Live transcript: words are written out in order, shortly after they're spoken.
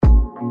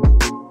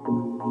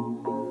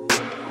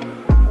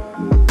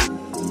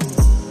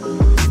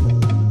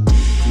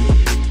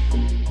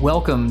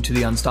Welcome to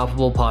the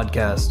Unstoppable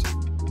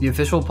Podcast, the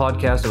official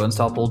podcast of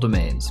Unstoppable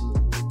Domains.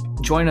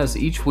 Join us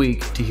each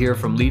week to hear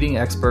from leading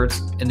experts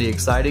in the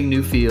exciting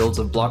new fields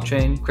of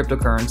blockchain,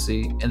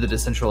 cryptocurrency, and the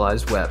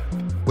decentralized web,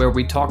 where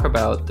we talk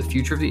about the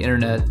future of the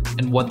internet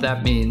and what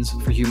that means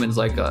for humans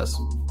like us.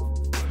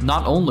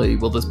 Not only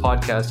will this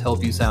podcast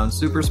help you sound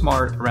super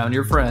smart around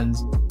your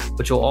friends,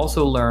 but you'll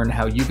also learn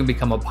how you can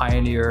become a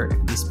pioneer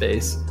in the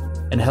space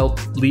and help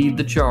lead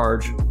the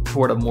charge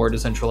toward a more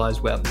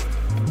decentralized web.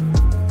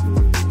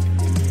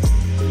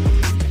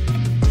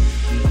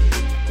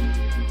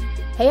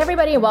 Hey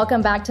everybody,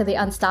 welcome back to the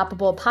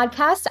Unstoppable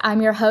Podcast.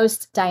 I'm your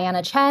host,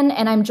 Diana Chen,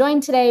 and I'm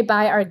joined today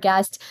by our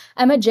guest,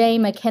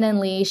 Emma-Jane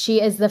MacKinnon-Lee. She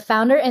is the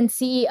founder and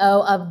CEO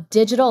of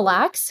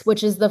DIGITALAX,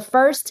 which is the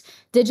first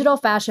digital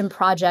fashion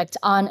project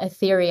on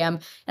Ethereum.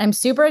 And I'm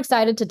super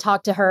excited to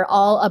talk to her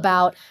all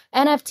about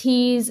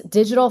NFTs,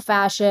 digital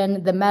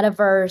fashion, the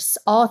metaverse,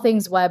 all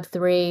things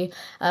Web3.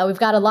 We've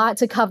got a lot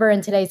to cover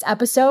in today's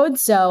episode,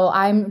 so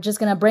I'm just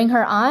going to bring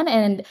her on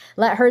and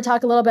let her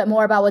talk a little bit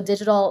more about what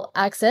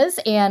DIGITALAX is,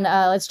 and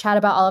let's chat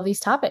about all of these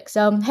topics.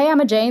 So, hey,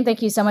 Emma-Jane,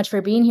 thank you so much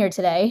for being here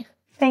today.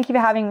 Thank you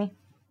for having me.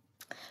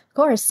 Of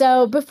course.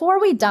 So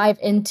before we dive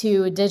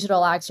into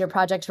DIGITALAX, your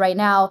project right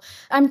now,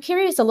 I'm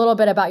curious a little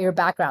bit about your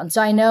background.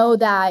 So I know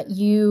that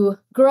you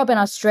grew up in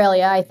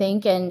Australia, I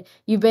think, and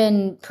you've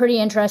been pretty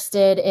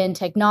interested in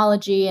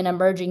technology and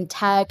emerging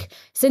tech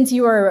since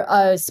you were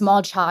a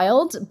small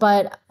child.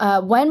 But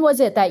when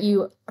was it that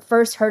you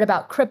first heard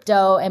about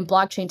crypto and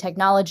blockchain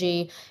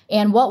technology?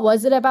 And what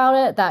was it about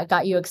it that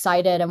got you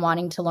excited and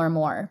wanting to learn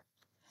more?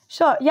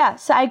 Sure. Yeah.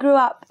 So I grew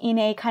up in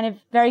a kind of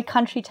very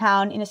country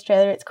town in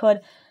Australia. It's called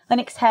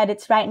Lennox Head.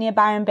 It's right near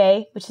Byron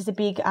Bay, which is a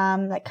big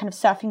kind of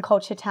surfing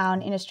culture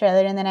town in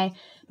Australia. And then I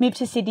moved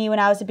to Sydney when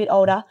I was a bit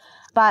older.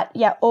 But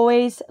yeah,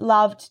 always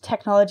loved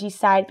technology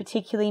side,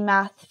 particularly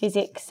math,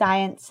 physics,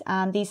 science,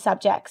 these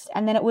subjects.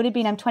 And then it would have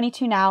been, I'm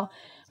 22 now,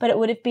 but it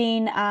would have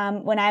been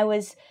when I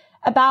was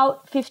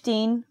about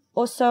 15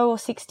 or so, or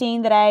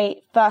 16, that I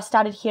first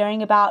started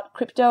hearing about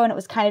crypto. And it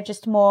was kind of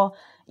just more,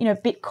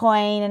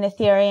 Bitcoin and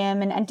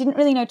Ethereum, and didn't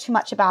really know too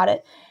much about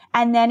it.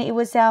 And then it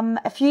was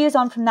a few years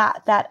on from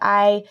that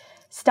I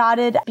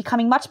started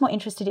becoming much more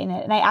interested in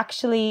it. And I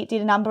actually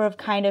did a number of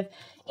kind of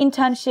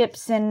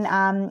internships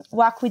and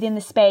work within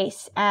the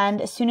space. And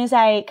as soon as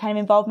I kind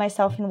of involved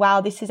myself in, wow,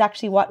 this is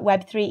actually what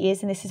Web3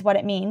 is and this is what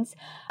it means,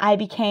 I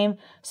became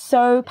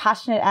so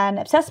passionate and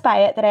obsessed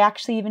by it that I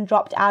actually even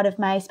dropped out of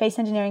my space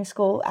engineering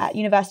school at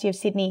University of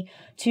Sydney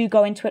to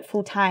go into it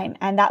full time.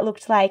 And that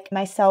looked like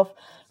myself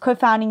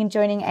co-founding and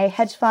joining a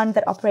hedge fund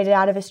that operated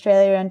out of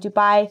Australia and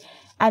Dubai,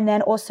 and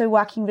then also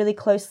working really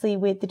closely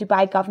with the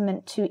Dubai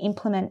government to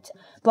implement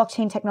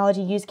blockchain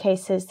technology use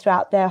cases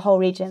throughout their whole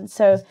region.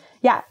 So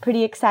yeah,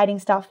 pretty exciting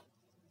stuff.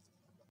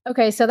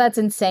 Okay, so that's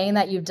insane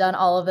that you've done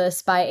all of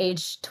this by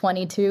age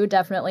 22.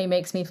 Definitely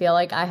makes me feel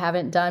like I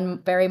haven't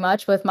done very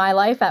much with my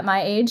life at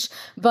my age.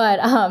 But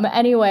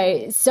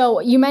anyway, so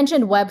you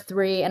mentioned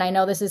Web3, and I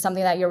know this is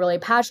something that you're really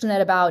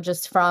passionate about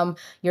just from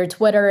your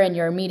Twitter and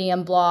your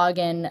Medium blog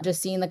and just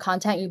seeing the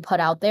content you put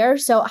out there.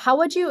 So how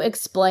would you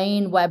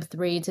explain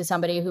Web3 to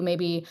somebody who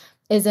maybe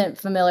isn't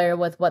familiar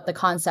with what the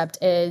concept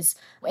is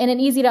in an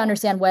easy to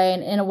understand way,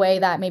 and in a way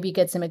that maybe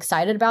gets them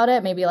excited about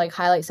it, maybe like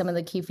highlight some of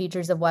the key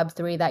features of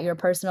Web3 that you're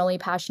personally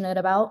passionate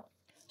about?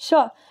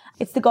 Sure.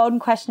 It's the golden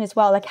question as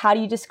well. Like, how do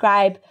you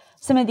describe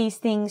some of these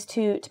things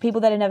to people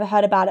that have never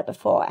heard about it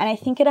before? And I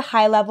think at a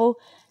high level,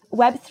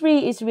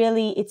 Web3 is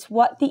really, it's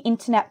what the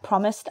internet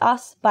promised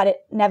us, but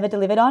it never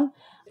delivered on.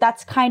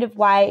 That's kind of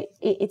why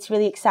it's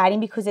really exciting,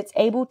 because it's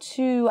able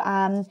to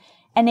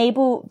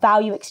enable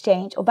value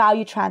exchange or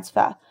value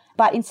transfer.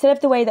 But instead of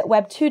the way that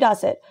Web 2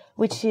 does it,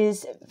 which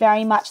is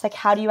very much like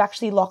how do you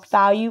actually lock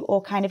value or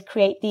kind of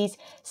create these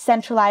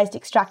centralized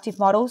extractive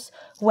models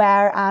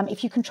where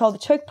if you control the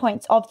choke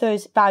points of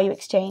those value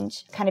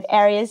exchange kind of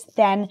areas,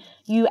 then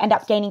you end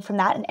up gaining from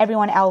that and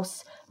everyone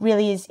else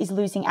really is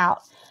losing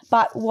out.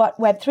 But what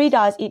Web3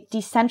 does, it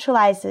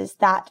decentralizes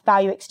that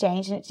value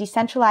exchange and it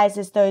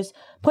decentralizes those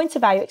points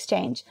of value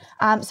exchange.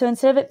 So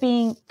instead of it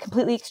being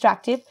completely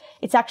extractive,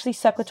 it's actually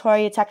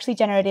circulatory, it's actually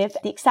generative.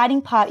 The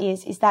exciting part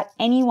is that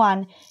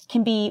anyone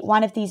can be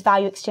one of these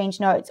value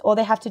exchange nodes. All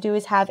they have to do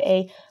is have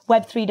a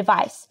Web3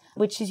 device,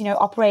 which is,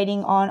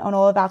 operating on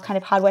all of our kind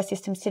of hardware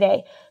systems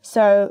today.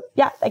 So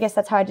yeah, I guess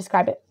that's how I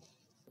describe it.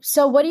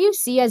 So what do you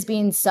see as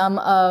being some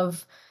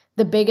of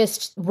the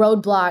biggest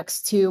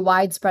roadblocks to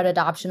widespread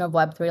adoption of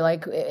Web3?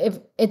 Like, if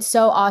it's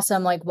so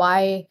awesome, like,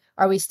 why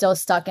are we still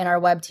stuck in our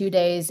Web 2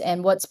 days,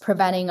 and what's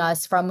preventing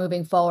us from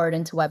moving forward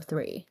into Web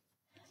 3?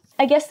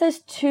 I guess there's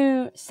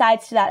two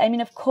sides to that. I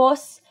mean, of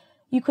course,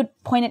 you could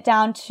point it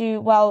down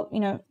to,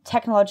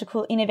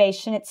 technological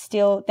innovation. It's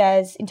still,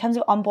 in terms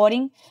of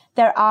onboarding,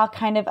 there are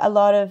kind of a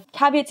lot of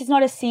caveats. It's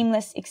not a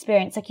seamless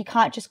experience. Like, you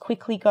can't just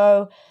quickly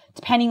go,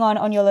 depending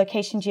on your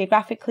location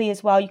geographically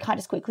as well, you can't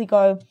just quickly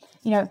go,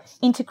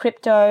 into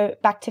crypto,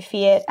 back to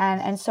fiat,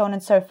 and so on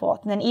and so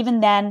forth. And then even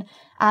then,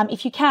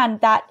 if you can,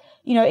 that,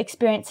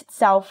 experience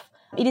itself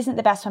it isn't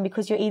the best one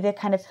because you're either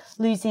kind of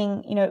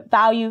losing,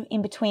 value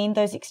in between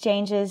those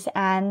exchanges,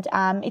 and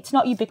it's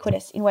not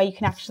ubiquitous in where you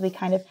can actually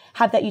kind of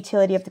have that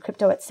utility of the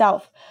crypto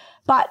itself.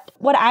 But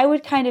what I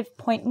would kind of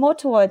point more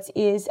towards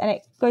is, and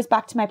it goes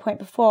back to my point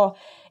before,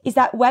 is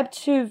that Web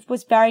 2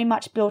 was very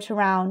much built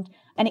around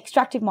an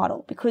extractive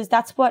model, because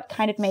that's what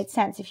kind of made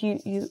sense. If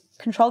you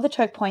control the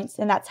choke points,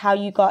 then that's how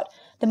you got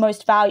the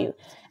most value.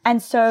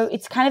 And so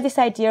it's kind of this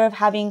idea of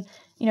having,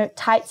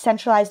 tight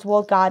centralized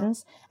walled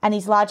gardens, and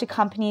these larger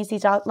companies,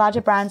 these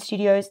larger brand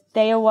studios,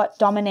 they are what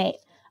dominate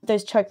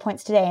those choke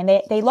points today, and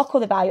they lock all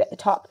the value at the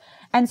top.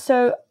 And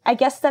so I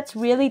guess that's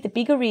really the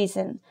bigger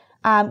reason,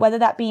 whether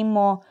that be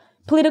more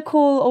political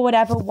or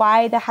whatever,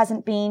 why there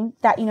hasn't been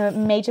that,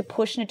 major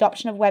push and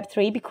adoption of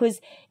Web3,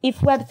 because if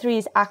Web3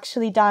 is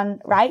actually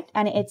done right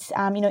and it's,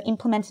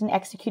 implemented and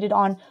executed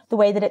on the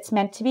way that it's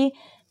meant to be,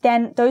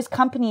 then those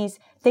companies,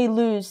 they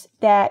lose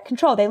their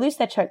control. They lose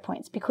their choke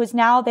points because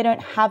now they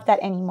don't have that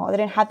anymore. They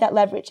don't have that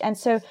leverage. And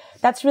so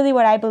that's really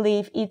what I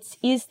believe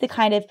is the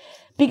kind of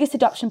biggest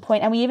adoption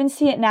point. And we even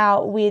see it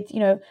now with,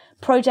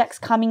 projects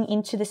coming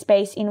into the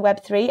space in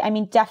Web3. I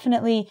mean,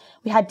 definitely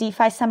we had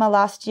DeFi summer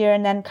last year,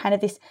 and then kind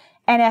of this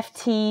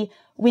NFT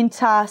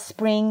winter,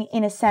 spring,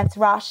 in a sense,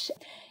 rush.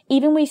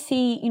 Even we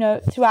see,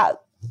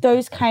 throughout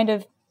those kind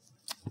of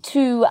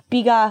two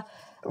bigger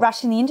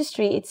rush in the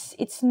industry,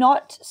 it's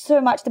not so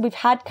much that we've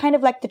had kind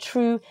of like the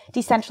true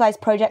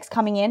decentralized projects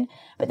coming in,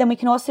 but then we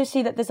can also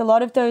see that there's a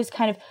lot of those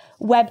kind of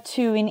Web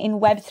 2 in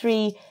Web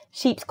 3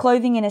 sheep's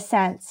clothing, in a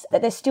sense,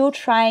 that they're still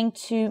trying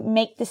to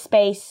make the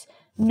space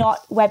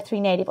not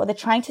Web3 native, or they're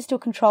trying to still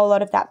control a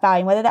lot of that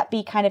value, whether that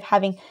be kind of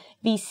having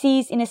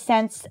VCs, in a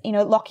sense,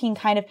 locking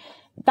kind of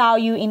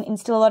value in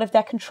still a lot of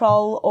their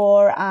control,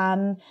 or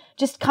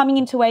just coming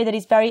into a way that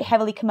is very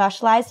heavily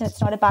commercialized, and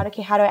it's not about,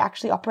 okay, how do I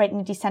actually operate in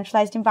a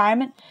decentralized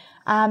environment?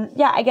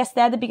 I guess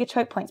they're the bigger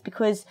choke points,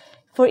 because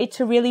for it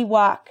to really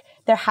work,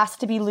 there has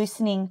to be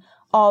loosening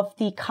of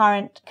the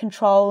current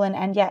control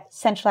and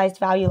centralized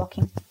value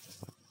locking.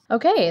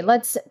 Okay,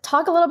 let's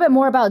talk a little bit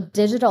more about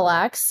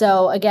DIGITALAX.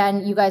 So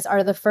again, you guys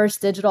are the first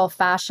digital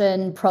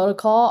fashion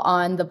protocol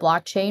on the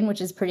blockchain,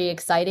 which is pretty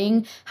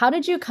exciting. How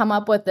did you come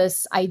up with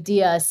this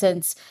idea,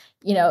 since,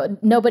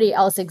 nobody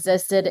else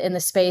existed in the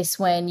space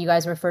when you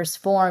guys were first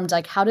formed?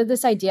 Like, how did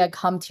this idea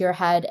come to your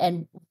head?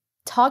 And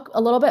talk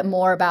a little bit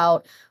more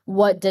about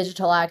what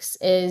DIGITALAX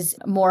is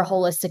more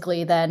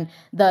holistically than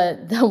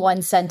the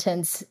one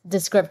sentence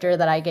descriptor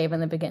that I gave in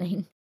the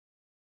beginning.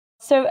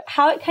 So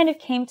how it kind of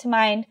came to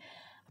mind,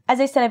 as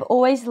I said, I've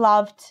always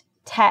loved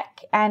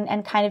tech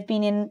and kind of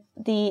been in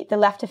the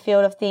left of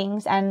field of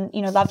things, and,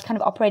 loved kind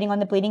of operating on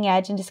the bleeding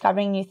edge and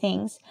discovering new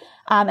things.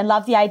 And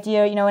loved the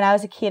idea, when I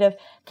was a kid, of,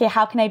 okay,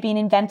 how can I be an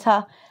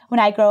inventor when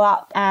I grow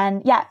up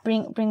and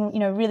bring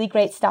really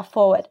great stuff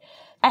forward.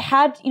 I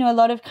had, a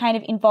lot of kind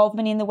of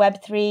involvement in the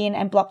Web3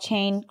 and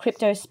blockchain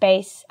crypto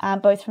space,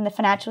 both from the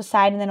financial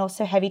side and then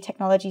also heavy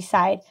technology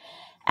side.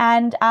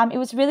 And it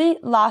was really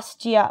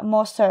last year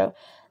more so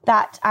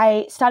that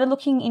I started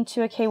looking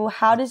into, okay, well,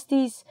 how does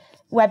these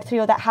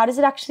Web3 how does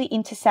it actually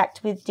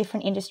intersect with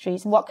different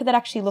industries? And what could that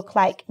actually look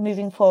like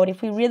moving forward?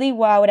 If we really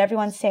were, what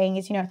everyone's saying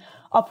is,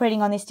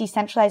 operating on this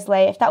decentralized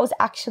layer, if that was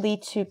actually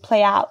to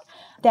play out,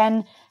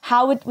 then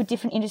how would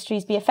different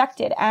industries be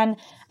affected? And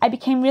I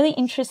became really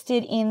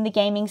interested in the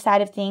gaming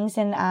side of things,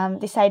 and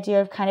this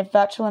idea of kind of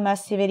virtual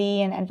immersivity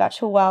and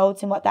virtual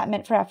worlds and what that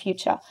meant for our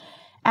future.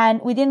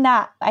 And within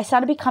that, I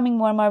started becoming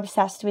more and more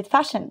obsessed with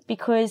fashion,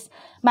 because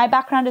my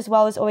background as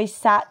well has always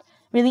sat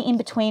really in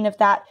between of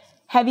that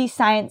heavy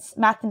science,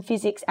 math and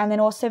physics, and then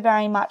also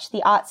very much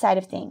the art side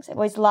of things. I've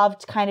always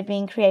loved kind of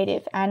being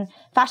creative, and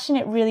fashion,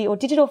 or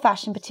digital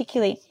fashion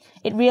particularly,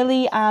 it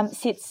really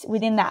sits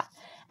within that.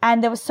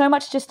 And there was so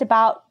much just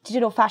about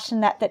digital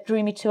fashion that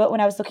drew me to it when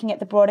I was looking at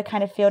the broader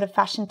kind of field of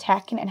fashion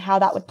tech and how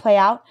that would play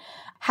out.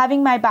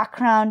 Having my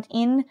background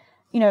in,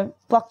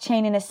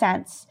 blockchain in a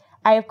sense,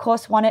 I, of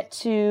course, wanted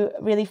to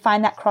really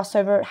find that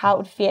crossover, how it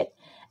would fit.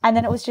 And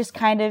then it was just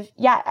kind of,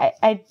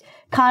 I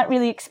can't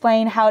really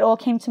explain how it all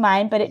came to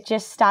mind, but it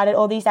just started,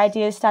 all these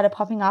ideas started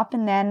popping up.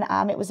 And then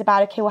it was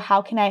about, okay, well,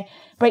 how can I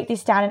break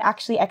this down and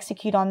actually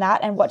execute on that?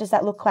 And what does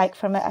that look like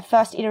from a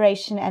first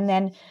iteration and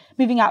then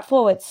moving out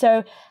forward?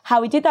 So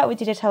how we did that with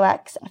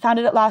DIGITALAX, I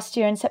founded it last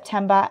year in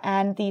September.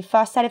 And the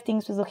first side of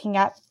things was looking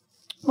at,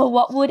 well,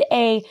 what would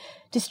a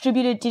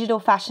distributed digital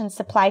fashion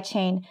supply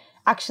chain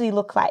actually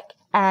look like?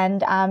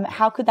 And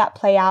how could that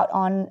play out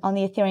on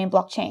the Ethereum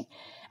blockchain?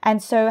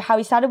 And so how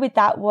we started with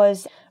that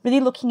was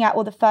really looking at,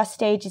 well, the first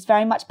stage is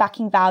very much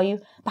backing value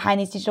behind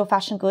these digital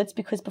fashion goods,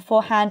 because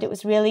beforehand it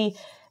was really,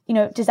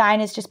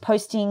 designers just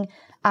posting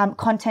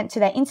content to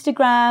their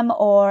Instagram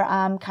or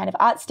kind of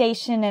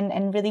ArtStation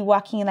and really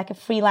working in like a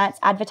freelance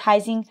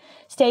advertising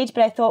stage.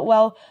 But I thought,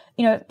 well,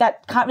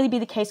 that can't really be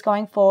the case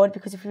going forward,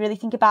 because if you really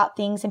think about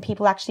things and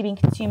people actually being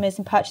consumers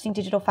and purchasing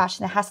digital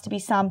fashion, there has to be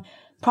some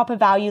proper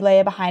value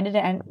layer behind it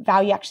and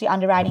value actually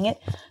underwriting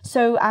it.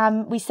 So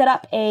we set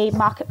up a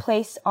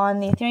marketplace on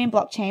the Ethereum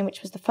blockchain,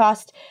 which was the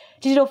first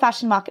digital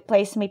fashion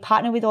marketplace, and we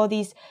partner with all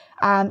these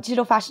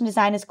digital fashion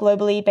designers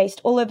globally,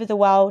 based all over the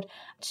world,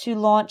 to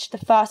launch the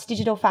first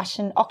digital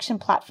fashion auction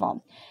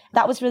platform.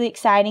 That was really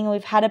exciting, and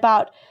we've had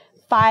about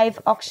 5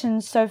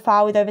 auctions so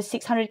far with over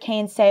 600K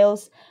in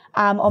sales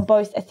on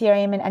both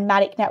Ethereum and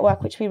Matic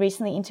network, which we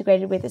recently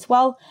integrated with as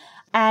well.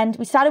 And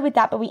we started with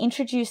that, but we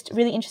introduced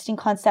really interesting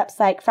concepts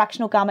like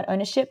fractional garment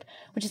ownership,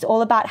 which is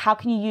all about how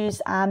can you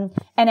use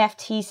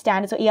NFT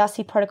standards or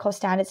ERC protocol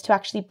standards to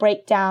actually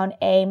break down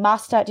a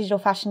master digital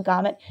fashion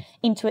garment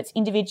into its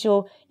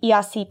individual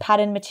ERC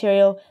pattern,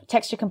 material,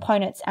 texture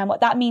components. And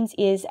what that means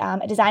is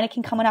a designer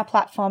can come on our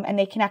platform and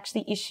they can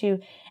actually issue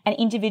an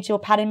individual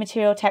pattern,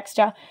 material,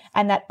 texture,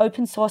 and that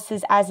open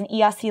sources as an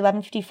ERC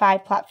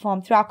 1155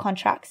 platform through our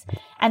contracts.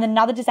 And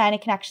another designer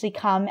can actually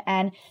come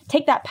and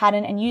take that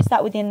pattern and use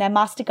that within their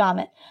master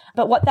garment.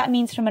 But what that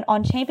means from an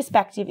on-chain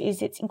perspective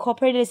is it's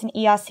incorporated as an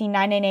ERC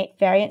 998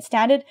 variant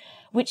standard,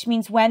 which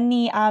means when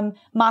the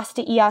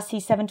master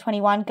ERC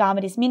 721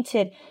 garment is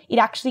minted, it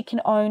actually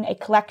can own a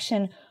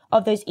collection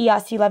of those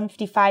ERC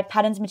 1155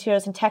 patterns,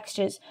 materials, and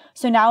textures.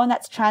 So now when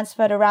that's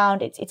transferred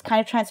around, it's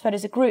kind of transferred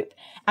as a group.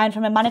 And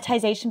from a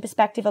monetization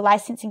perspective, a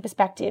licensing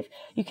perspective,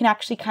 you can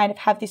actually kind of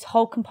have this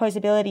whole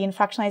composability and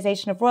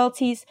fractionalization of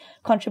royalties,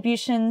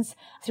 contributions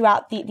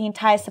throughout the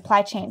entire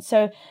supply chain.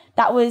 So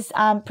that was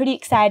pretty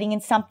exciting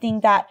and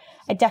something that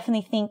I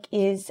definitely think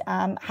is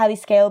highly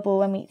scalable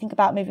when we think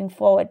about moving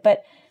forward.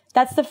 But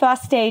that's the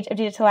first stage of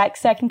DIGITALAX.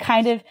 So I can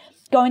kind of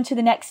go into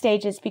the next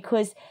stages,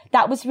 because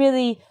that was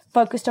really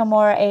focused on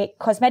more a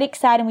cosmetic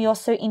side, and we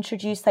also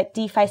introduced like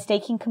DeFi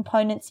staking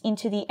components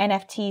into the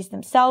NFTs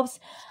themselves.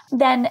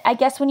 Then I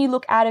guess when you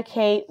look at,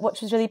 okay, what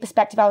was really the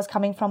perspective I was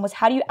coming from was,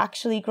 how do you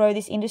actually grow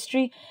this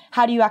industry?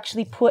 How do you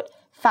actually put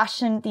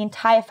fashion, the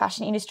entire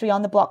fashion industry,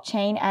 on the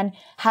blockchain and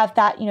have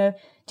that,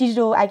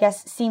 digital, I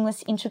guess,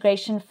 seamless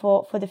integration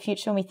for the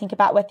future when we think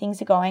about where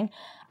things are going?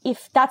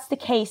 If that's the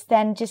case,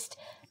 then just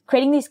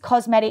creating these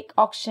cosmetic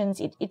auctions,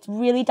 it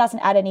really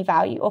doesn't add any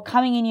value. Or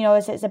coming in,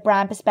 as a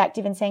brand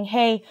perspective and saying,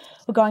 hey,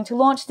 we're going to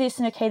launch this,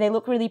 and okay, they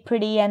look really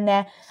pretty and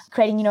they're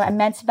creating,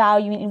 immense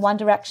value in one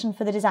direction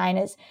for the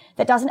designers.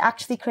 That doesn't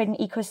actually create an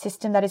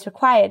ecosystem that is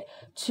required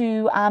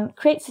to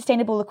create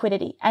sustainable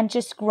liquidity and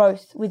just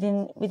growth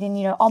within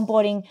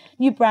onboarding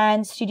new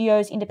brands,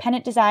 studios,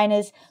 independent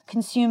designers,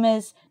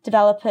 consumers,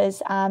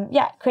 developers,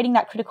 creating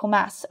that critical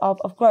mass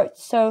of growth.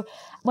 So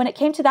when it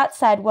came to that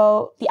side,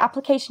 well, the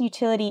application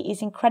utility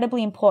is incredibly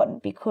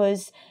important,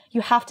 because you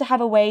have to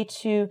have a way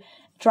to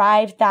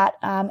drive that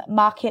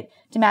market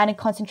demand and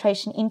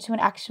concentration into an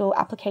actual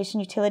application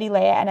utility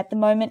layer. And at the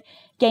moment,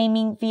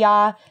 gaming,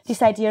 VR,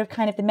 this idea of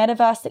kind of the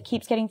metaverse that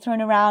keeps getting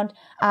thrown around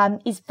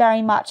is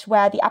very much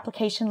where the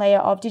application layer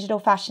of digital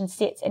fashion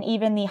sits, and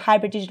even the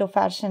hybrid digital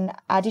fashion,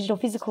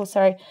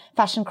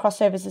 fashion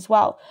crossovers as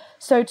well.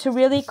 So to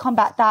really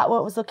combat that, what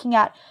I was looking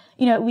at,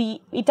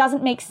 it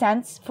doesn't make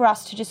sense for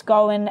us to just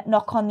go and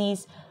knock on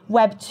these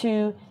Web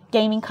 2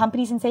 gaming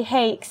companies and say,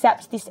 hey,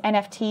 accept this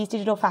NFTs,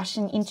 digital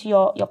fashion into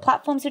your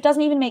platform. So it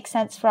doesn't even make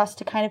sense for us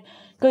to kind of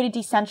go to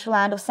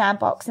Decentraland or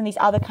Sandbox and these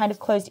other kind of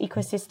closed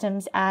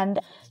ecosystems and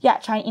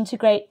try and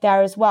integrate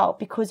there as well.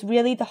 Because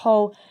really the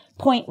whole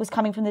point was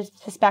coming from the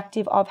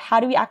perspective of, how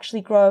do we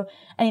actually grow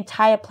an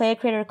entire player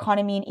creator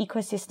economy and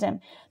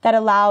ecosystem that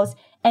allows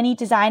any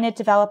designer,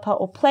 developer,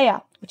 or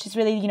player, which is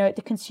really,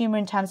 the consumer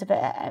in terms of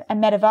a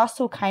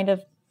metaversal kind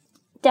of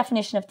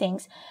definition of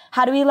things.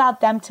 How do we allow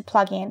them to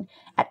plug in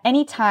at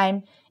any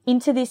time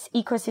into this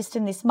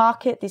ecosystem, this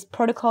market, this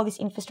protocol, this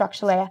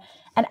infrastructure layer,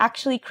 and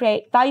actually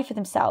create value for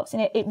themselves?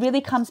 And it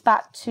really comes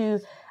back to,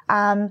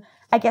 I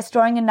guess,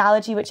 drawing an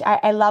analogy, which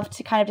I love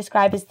to kind of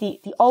describe as the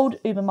old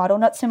Uber model,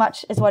 not so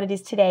much as what it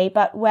is today,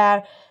 but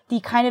where the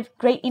kind of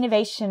great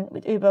innovation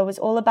with Uber was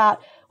all about,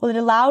 it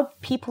allowed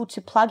people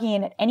to plug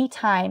in at any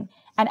time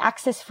and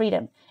access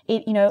freedom.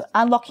 It,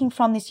 unlocking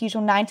from this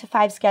usual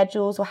 9-to-5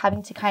 schedules, or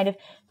having to kind of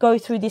go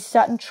through this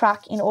certain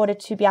track in order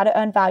to be able to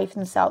earn value for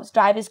themselves.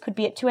 Drivers could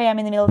be at 2 a.m.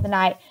 in the middle of the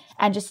night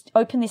and just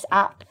open this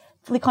app,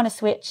 flick on a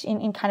switch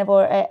in kind of,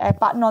 or a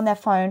button on their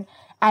phone,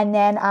 and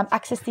then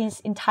access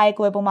this entire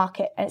global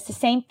market. And it's the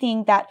same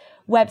thing that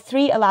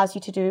Web3 allows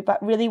you to do,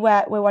 but really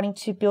where we're wanting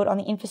to build on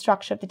the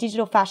infrastructure of the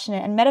digital fashion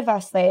and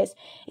metaverse layers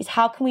is,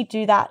 how can we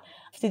do that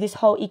through this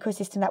whole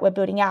ecosystem that we're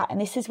building out?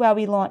 And this is where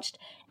we launched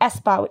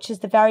Espa, which is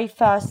the very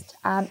first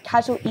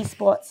casual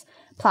esports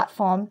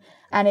platform.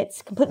 And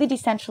it's completely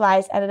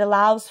decentralized, and it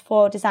allows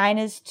for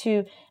designers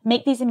to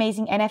make these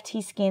amazing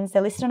NFT skins.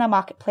 They're listed on our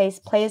marketplace.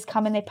 Players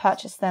come and they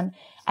purchase them,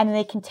 and then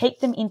they can take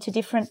them into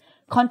different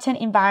content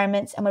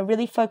environments. And we're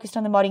really focused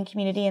on the modding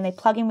community, and they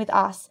plug in with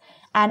us.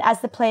 And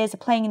as the players are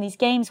playing in these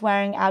games,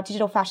 wearing our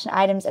digital fashion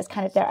items as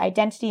kind of their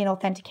identity and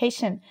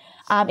authentication,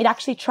 it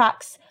actually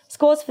tracks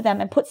scores for them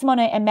and puts them on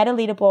a meta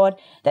leaderboard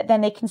that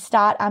then they can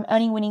start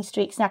earning winning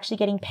streaks and actually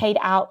getting paid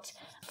out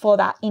for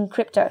that in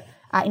crypto,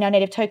 in our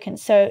native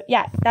tokens. So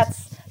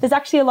there's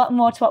actually a lot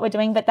more to what we're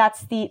doing, but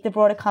that's the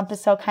broader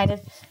compass. So I'll kind of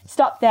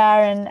stop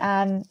there,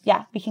 and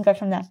we can go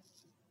from there.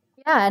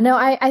 Yeah, no,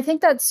 I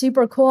think that's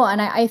super cool.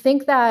 And I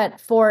think that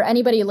for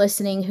anybody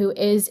listening who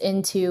is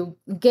into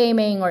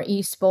gaming or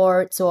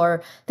esports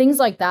or things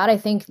like that, I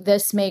think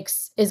this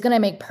is going to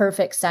make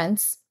perfect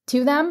sense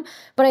to them.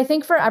 But I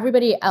think for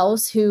everybody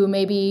else who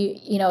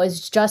maybe,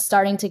 is just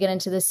starting to get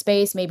into this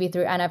space, maybe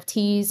through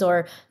NFTs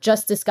or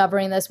just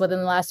discovering this within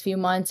the last few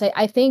months,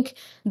 I think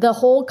the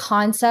whole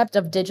concept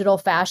of digital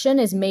fashion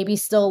is maybe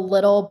still a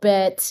little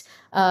bit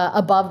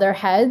above their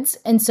heads.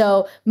 And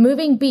so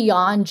moving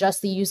beyond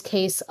just the use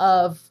case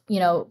of,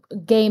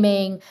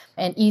 gaming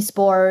and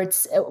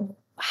esports,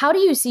 how do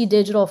you see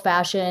digital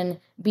fashion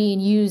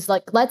being used,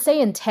 like, let's say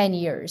in 10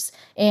 years?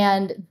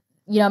 And,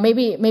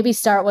 maybe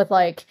start with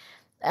like,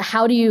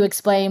 how do you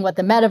explain what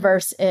the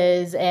metaverse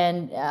is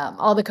and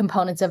all the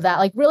components of that?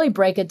 Like really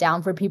break it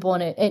down for people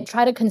and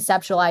try to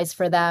conceptualize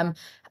for them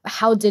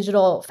how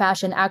digital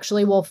fashion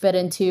actually will fit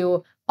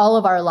into all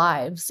of our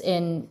lives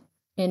in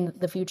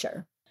the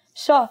future.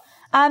 Sure.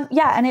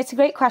 Yeah, and it's a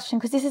great question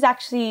because this is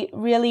actually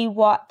really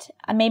what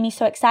made me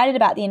so excited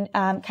about the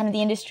kind of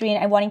the industry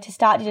and wanting to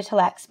start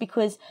DIGITALAX,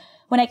 because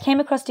when I came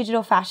across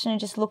digital fashion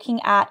and just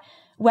looking at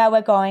where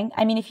we're going.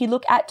 I mean, if you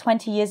look at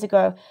 20 years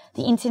ago,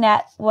 the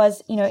internet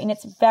was, in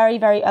its very,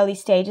 very early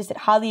stages. It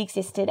hardly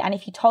existed. And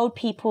if you told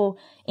people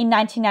in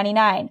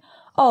 1999,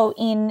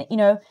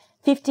 in,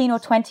 15 or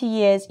 20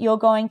 years, you're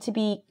going to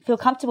feel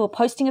comfortable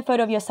posting a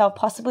photo of yourself,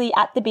 possibly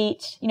at the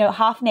beach,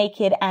 half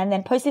naked, and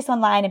then post this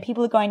online, and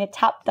people are going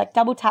to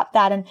double tap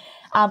that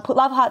and put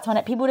love hearts on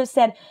it. People would have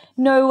said,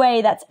 no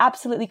way, that's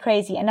absolutely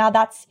crazy. And now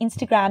that's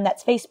Instagram,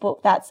 that's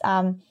Facebook, that's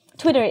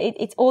Twitter,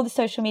 it's all the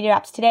social media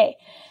apps today.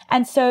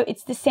 And so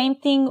it's the same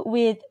thing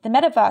with the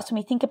metaverse when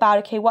we think about,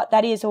 okay, what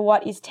that is or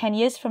what is 10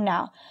 years from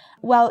now.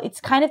 Well, it's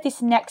kind of this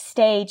next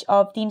stage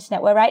of the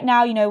internet where right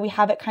now, we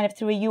have it kind of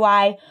through a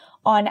UI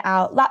on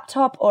our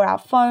laptop or our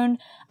phone.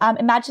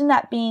 Imagine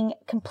that being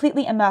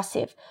completely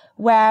immersive,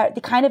 where the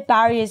kind of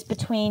barriers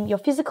between your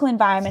physical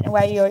environment and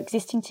where you're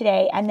existing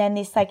today and then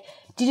this like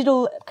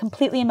digital,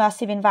 completely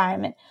immersive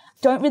environment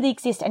don't really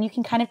exist. And you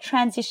can kind of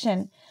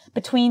transition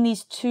between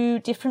these two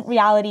different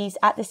realities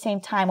at the same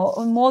time,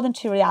 or more than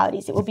two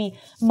realities. It will be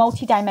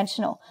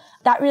multidimensional.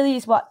 That really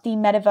is what the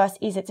metaverse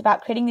is. It's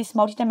about creating this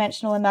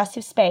multidimensional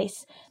immersive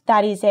space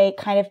that is a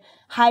kind of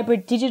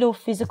hybrid digital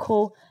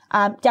physical,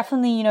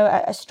 definitely,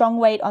 a strong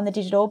weight on the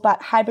digital,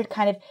 but hybrid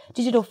kind of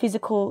digital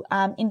physical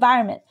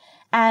environment.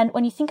 And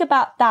when you think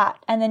about that,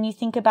 and then you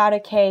think about,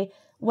 okay,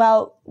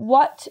 well,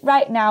 what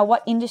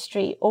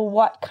industry or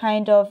what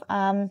kind of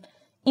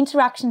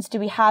interactions do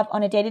we have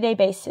on a day-to-day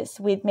basis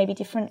with maybe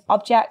different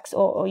objects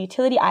or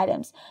utility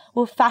items?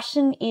 Well,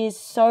 fashion is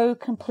so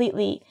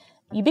completely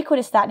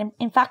ubiquitous that,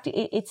 in fact,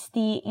 it's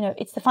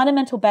the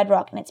fundamental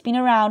bedrock, and it's been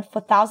around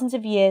for thousands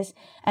of years,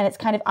 and it's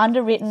kind of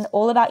underwritten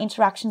all of our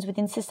interactions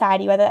within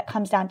society, whether that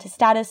comes down to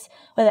status,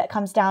 whether that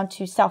comes down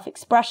to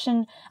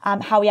self-expression,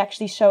 how we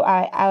actually show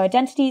our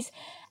identities,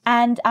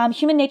 and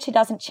human nature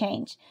doesn't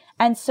change.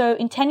 And so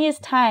in 10 years'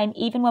 time,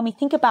 even when we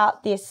think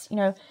about this,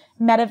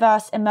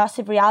 metaverse,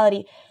 immersive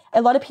reality,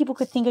 a lot of people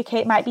could think, okay,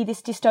 it might be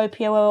this dystopia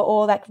where we're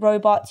all like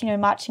robots,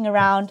 marching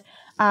around,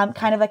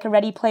 kind of like a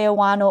Ready Player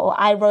One or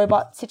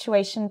iRobot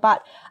situation,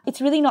 but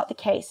it's really not the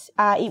case.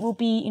 It will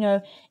be,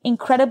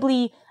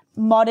 incredibly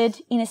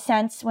modded in a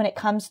sense when it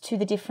comes to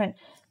the different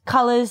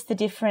colors, the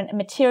different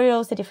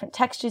materials, the different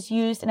textures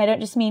used. And I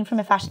don't just mean from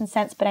a fashion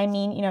sense, but I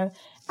mean,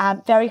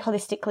 very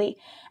holistically.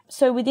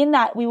 So within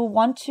that, we will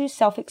want to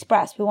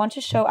self-express. We want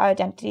to show our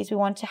identities. We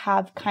want to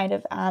have kind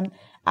of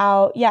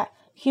our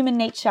human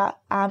nature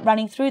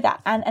running through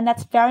that. And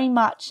that's very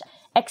much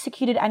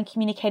executed and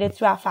communicated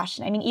through our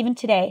fashion. I mean, even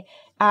today,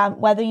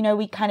 whether,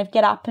 we kind of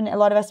get up and a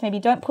lot of us maybe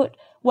don't put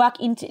work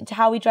into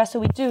how we dress or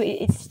we do,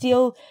 it's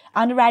still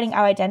underwriting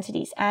our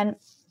identities. And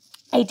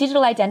a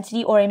digital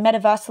identity or a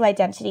metaversal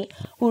identity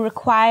will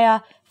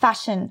require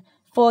fashion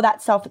for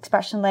that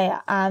self-expression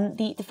layer.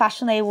 The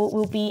fashion layer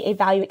will be a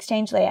value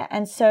exchange layer.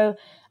 And so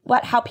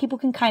how people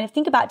can kind of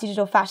think about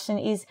digital fashion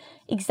is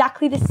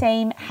exactly the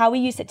same how we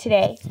use it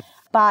today,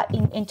 but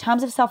in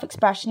terms of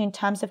self-expression, in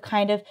terms of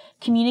kind of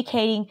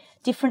communicating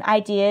different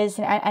ideas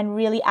and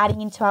really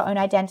adding into our own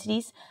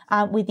identities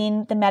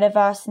within the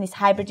metaverse and this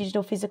hybrid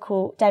digital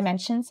physical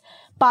dimensions.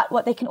 But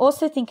what they can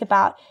also think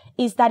about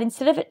is that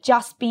instead of it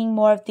just being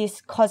more of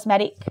this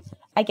cosmetic,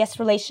 I guess,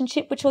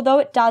 relationship, which although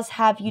it does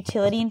have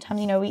utility in terms,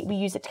 we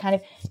use it to kind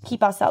of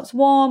keep ourselves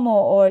warm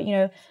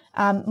or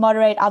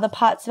moderate other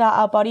parts of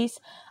our bodies,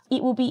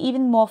 it will be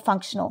even more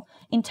functional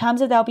in terms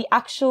of there'll be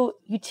actual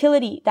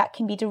utility that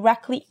can be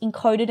directly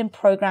encoded and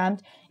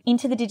programmed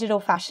into the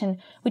digital fashion,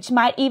 which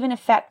might even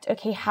affect,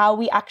 okay, how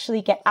we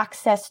actually get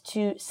access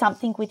to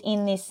something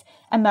within this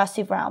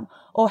immersive realm,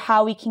 or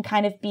how we can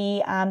kind of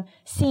be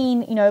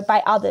seen,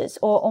 by others,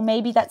 or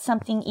maybe that's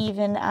something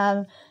even,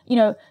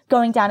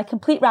 going down a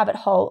complete rabbit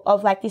hole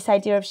of like this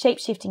idea of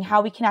shape-shifting,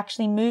 how we can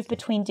actually move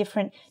between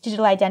different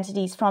digital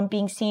identities from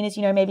being seen as,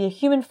 maybe a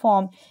human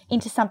form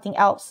into something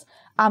else.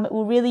 It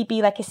will really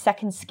be like a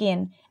second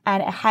skin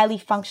and a highly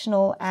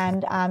functional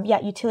and,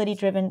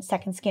 utility-driven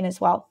second skin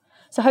as well.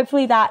 So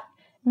hopefully that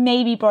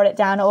maybe brought it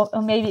down, or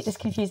maybe it just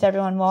confused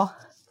everyone more.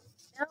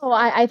 No,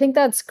 I think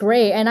that's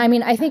great. And I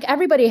mean, I think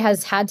everybody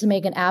has had to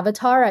make an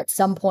avatar at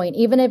some point,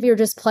 even if you're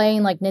just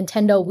playing like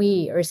Nintendo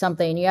Wii or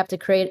something, you have to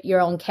create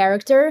your own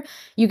character.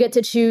 You get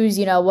to choose,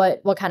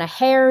 what kind of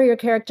hair your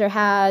character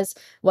has,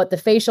 what the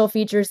facial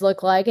features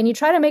look like. And you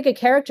try to make a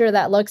character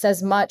that looks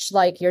as much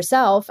like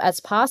yourself as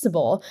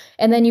possible.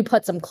 And then you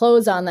put some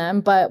clothes on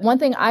them. But one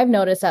thing I've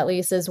noticed, at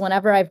least, is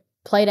whenever I've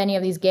played any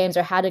of these games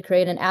or had to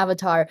create an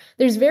avatar,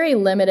 there's very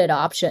limited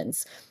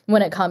options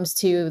when it comes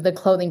to the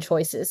clothing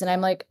choices. And I'm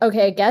like,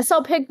 okay, I guess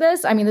I'll pick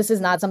this. I mean, this is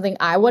not something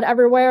I would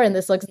ever wear, and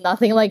this looks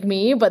nothing like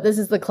me, but this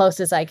is the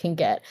closest I can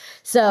get.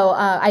 So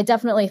I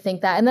definitely think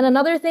that. And then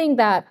another thing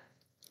that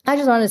I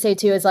just wanted to say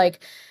too is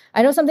like,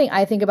 I know something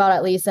I think about,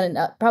 at least, and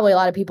probably a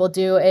lot of people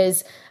do,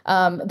 is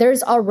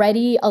there's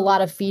already a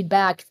lot of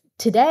feedback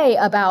today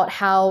about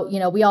how,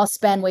 we all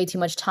spend way too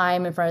much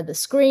time in front of the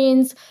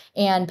screens,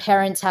 and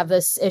parents have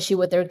this issue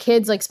with their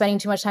kids, like spending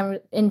too much time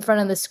in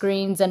front of the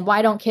screens. And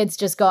why don't kids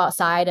just go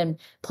outside and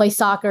play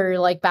soccer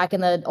like back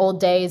in the old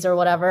days or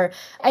whatever?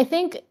 I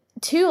think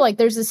too, like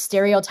there's this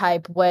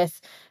stereotype with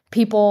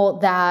people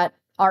that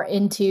are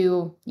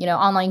into,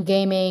 online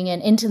gaming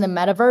and into the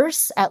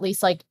metaverse, at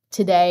least like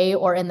today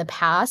or in the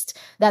past,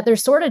 that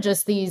there's sort of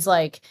just these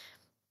like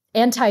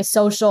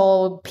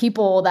antisocial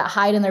people that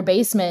hide in their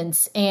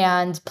basements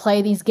and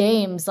play these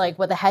games like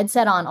with a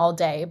headset on all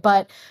day.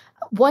 But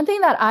one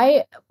thing that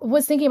I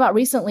was thinking about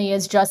recently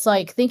is just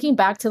like thinking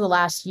back to the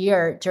last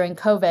year during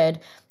COVID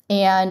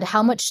and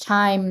how much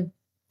time,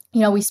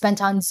 we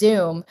spent on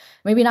Zoom,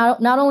 maybe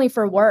not only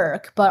for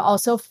work, but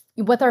also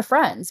with our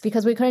friends,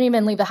 because we couldn't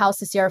even leave the house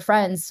to see our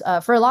friends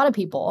for a lot of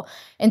people.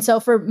 And so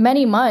for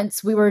many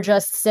months, we were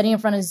just sitting in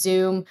front of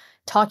Zoom,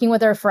 talking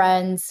with our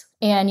friends,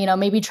 and,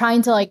 maybe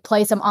trying to like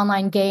play some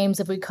online games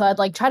if we could,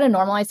 like try to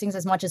normalize things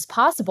as much as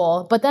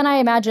possible. But then I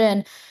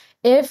imagine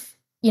if,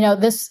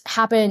 this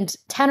happened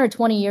 10 or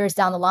 20 years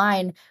down the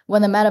line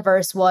when the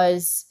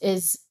metaverse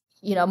is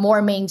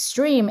more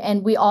mainstream,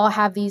 and we all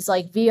have these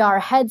like VR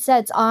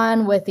headsets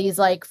on with these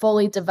like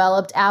fully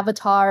developed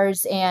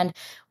avatars, and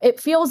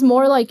it feels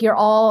more like you're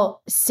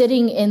all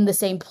sitting in the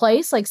same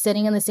place, like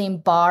sitting in the same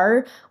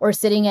bar or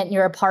sitting at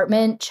your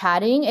apartment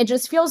chatting. It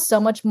just feels so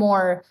much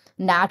more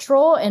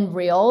natural and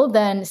real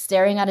than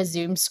staring at a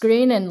Zoom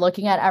screen and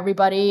looking at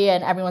everybody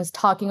and everyone's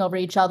talking over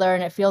each other,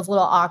 and it feels a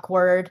little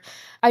awkward.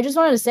 I just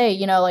wanted to say,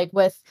 like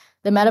with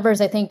the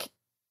metaverse, I think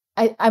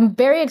I'm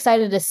very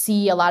excited to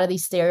see a lot of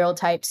these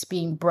stereotypes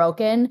being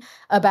broken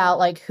about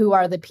like who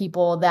are the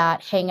people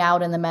that hang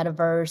out in the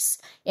metaverse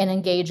and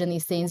engage in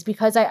these things,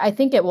 because I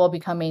think it will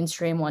become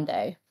mainstream one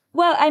day.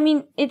 Well, I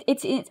mean,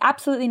 it's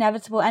absolutely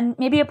inevitable. And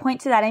maybe a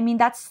point to that, I mean,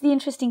 that's the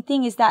interesting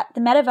thing, is that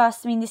the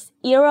metaverse, I mean, this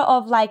era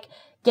of like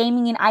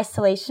gaming in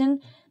isolation,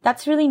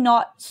 that's really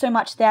not so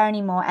much there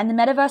anymore. And the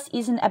metaverse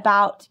isn't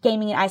about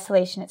gaming in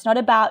isolation. It's not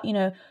about,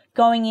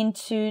 going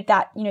into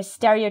that,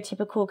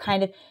 stereotypical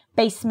kind of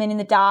basement in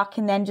the dark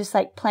and then just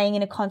like playing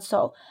in a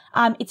console.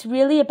 It's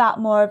really about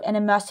more of an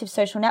immersive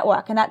social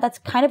network. And that's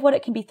kind of what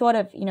it can be thought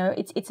of.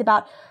 It's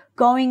about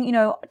going,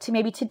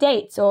 to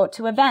dates or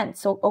to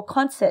events or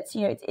concerts.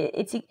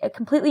 It's a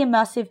completely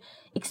immersive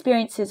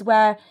experiences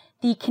where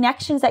the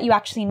connections that you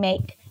actually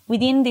make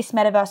within this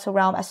metaversal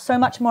realm are so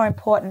much more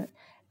important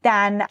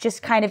than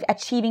just kind of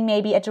achieving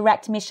maybe a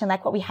direct mission,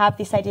 like what we have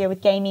this idea with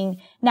gaming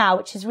now,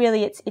 which is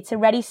really, it's a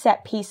ready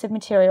set piece of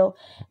material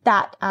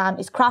that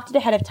is crafted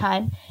ahead of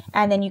time.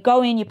 And then you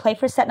go in, you play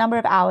for a set number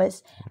of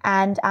hours,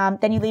 and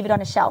then you leave it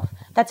on a shelf.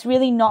 That's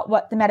really not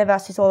what the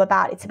metaverse is all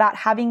about. It's about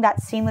having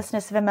that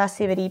seamlessness of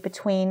immersivity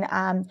between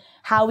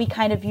how we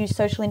kind of use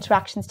social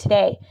interactions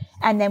today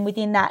and then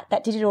within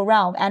that digital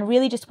realm. And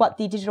really just what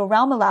the digital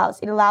realm allows,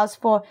 it allows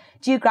for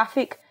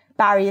geographic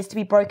barriers to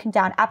be broken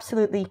down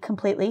absolutely,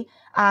 completely.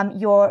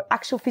 Your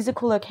actual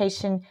physical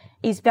location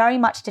is very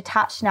much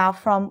detached now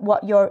from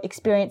what you're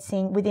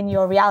experiencing within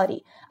your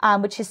reality,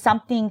 which is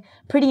something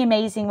pretty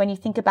amazing when you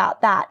think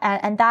about that.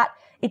 And that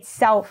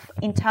itself,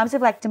 in terms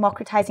of like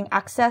democratizing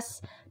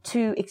access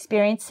to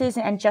experiences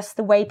and just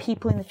the way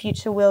people in the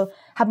future will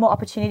have more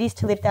opportunities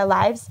to live their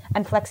lives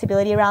and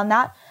flexibility around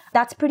that,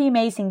 that's pretty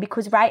amazing.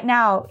 Because right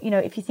now,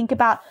 if you think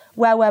about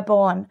where we're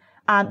born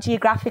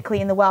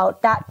geographically in the world,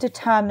 that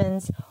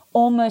determines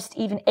almost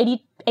even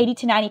 80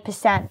 to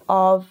 90%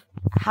 of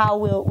how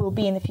we'll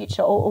be in the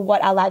future, or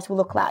what our lives will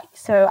look like.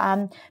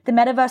 So the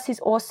metaverse is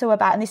also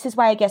about, and this is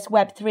why I guess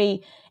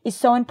Web3 is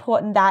so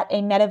important, that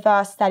a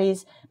metaverse that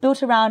is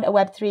built around a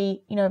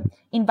Web3,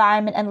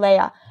 environment and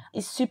layer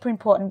is super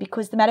important,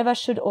 because the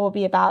metaverse should all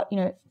be about,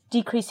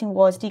 decreasing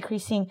wars,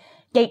 decreasing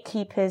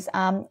gatekeepers,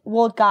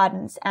 walled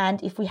gardens.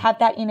 And if we have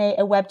that in a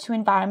Web2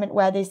 environment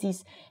where there's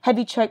these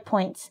heavy choke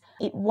points,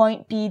 it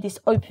won't be this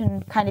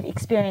open kind of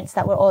experience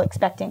that we're all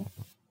expecting.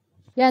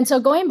 Yeah. And so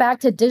going back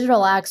to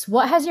DIGITALAX,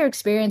 what has your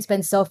experience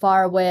been so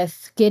far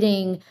with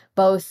getting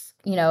both,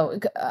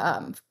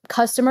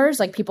 customers,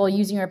 like people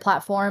using your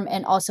platform,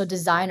 and also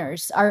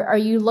designers? Are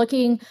you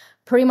looking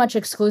pretty much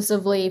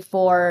exclusively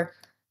for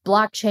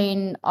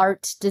blockchain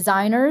art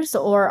designers,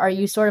 or are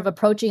you sort of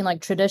approaching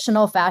like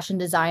traditional fashion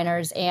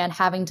designers and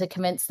having to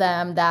convince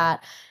them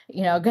that,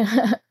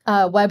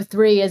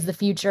 Web3 is the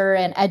future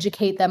and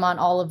educate them on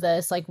all of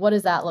this? Like, what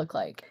does that look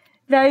like?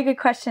 Very good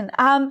question.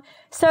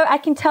 So I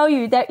can tell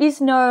you there is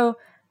no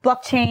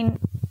blockchain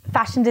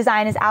fashion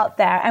designers out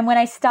there. And when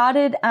I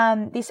started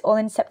this all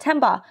in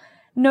September,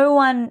 no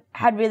one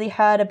had really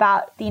heard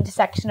about the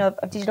intersection of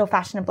digital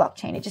fashion and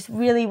blockchain. It just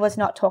really was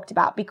not talked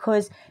about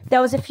because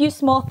there was a few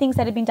small things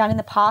that had been done in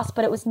the past,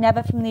 but it was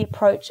never from the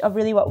approach of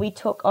really what we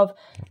took of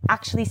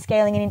actually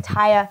scaling an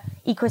entire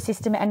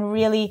ecosystem and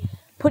really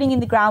putting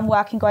in the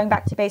groundwork and going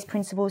back to base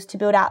principles to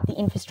build out the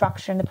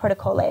infrastructure and the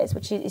protocol layers,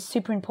 which is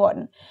super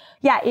important.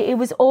 Yeah, it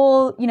was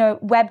all,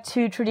 Web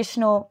 2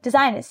 traditional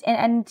designers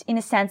and in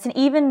a sense, and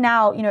even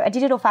now, a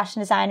digital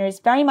fashion designer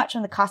is very much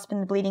on the cusp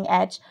and the bleeding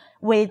edge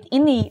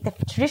within the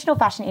traditional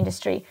fashion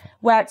industry,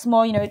 where it's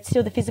more, it's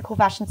still the physical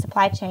fashion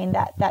supply chain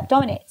that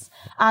dominates.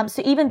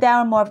 So even they're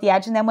on more of the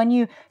edge. And then when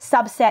you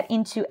subset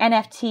into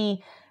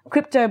NFT,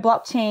 crypto,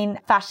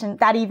 blockchain fashion,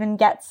 that even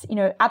gets,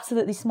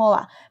 absolutely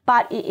smaller.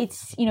 But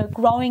it's,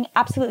 growing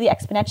absolutely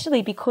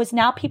exponentially because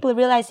now people are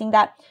realizing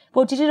that,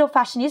 well, digital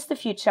fashion is the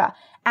future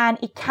and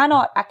it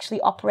cannot actually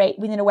operate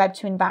within a Web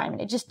 2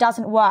 environment. It just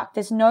doesn't work.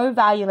 There's no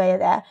value layer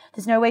there.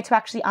 There's no way to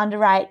actually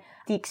underwrite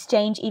the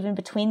exchange even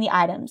between the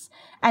items.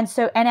 And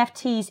so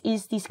NFTs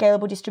is the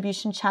scalable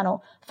distribution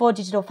channel for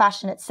digital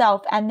fashion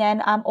itself. And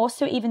then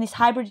also even this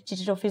hybrid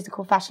digital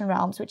physical fashion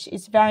realms, which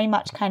is very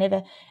much kind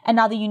of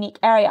another unique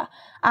area.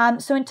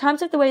 So in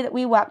terms of the way that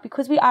we work,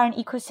 because we are an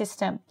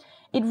ecosystem,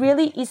 it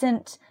really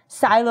isn't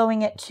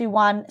siloing it to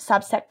one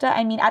subsector.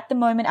 I mean, at the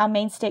moment, our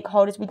main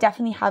stakeholders, we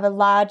definitely have a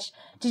large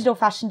digital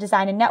fashion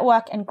designer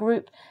network and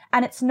group.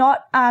 And it's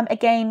not,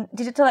 again,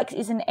 DIGITALAX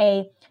isn't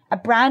a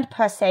brand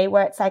per se,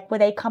 where it's like, where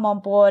they come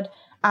on board,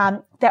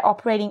 they're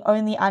operating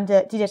only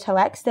under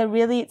DIGITALAX.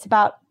 It's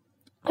about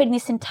creating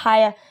this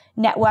entire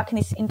network and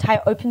this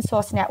entire open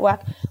source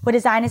network where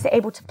designers are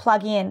able to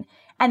plug in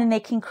and then they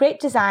can create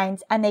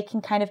designs and they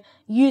can kind of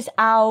use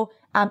our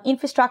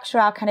infrastructure,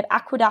 our kind of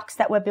aqueducts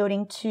that we're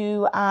building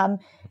to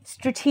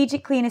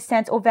strategically, in a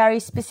sense, or very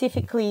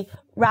specifically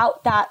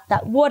route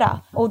that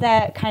water or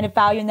their kind of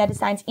value and their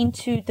designs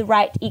into the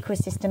right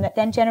ecosystem that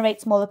then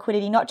generates more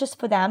liquidity, not just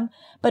for them,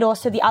 but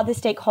also the other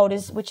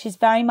stakeholders, which is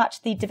very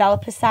much the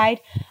developer side.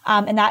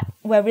 And that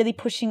we're really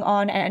pushing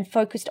on and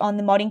focused on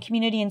the modding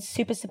community and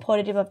super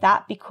supportive of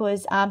that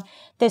because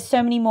there's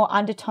so many more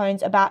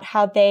undertones about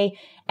how they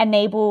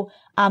enable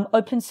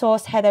open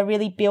source, how they're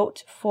really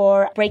built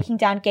for breaking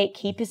down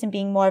gatekeepers and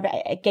being more of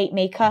a gate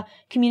maker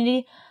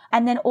community.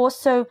 And then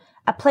also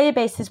a player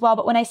base as well.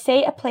 But when I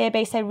say a player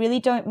base, I really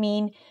don't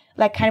mean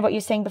like kind of what you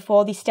were saying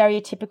before, the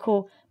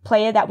stereotypical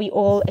player that we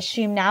all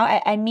assume now.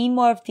 I mean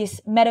more of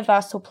this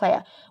metaversal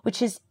player,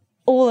 which is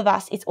all of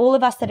us. It's all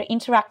of us that are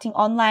interacting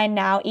online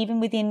now, even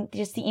within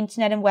just the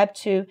internet and Web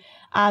 2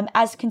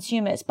 as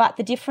consumers. But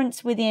the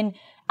difference within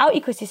our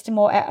ecosystem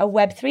or a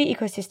Web 3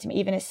 ecosystem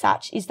even as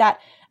such is that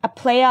a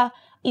player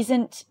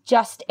isn't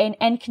just an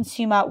end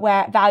consumer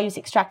where value is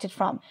extracted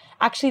from.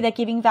 Actually, they're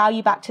giving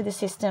value back to the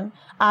system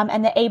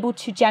and they're able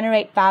to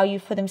generate value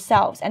for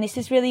themselves. And this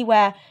is really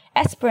where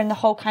Esper and the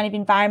whole kind of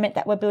environment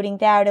that we're building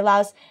there, it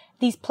allows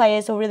these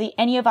players or really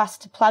any of us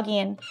to plug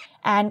in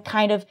and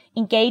kind of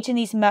engage in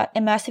these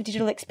immersive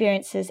digital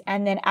experiences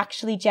and then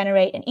actually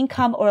generate an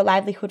income or a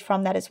livelihood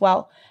from that as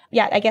well.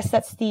 Yeah, I guess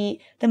that's the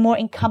more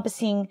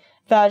encompassing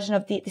version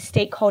of the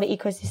stakeholder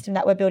ecosystem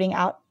that we're building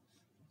out.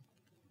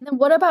 Then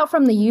what about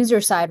from the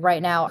user side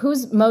right now?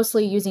 Who's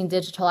mostly using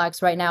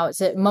DIGITALAX right now? Is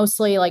it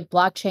mostly like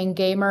blockchain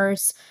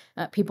gamers,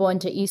 people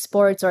into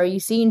esports, or are you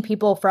seeing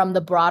people from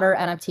the broader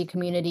NFT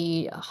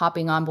community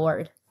hopping on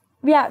board?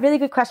 Yeah, really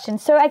good question.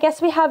 So I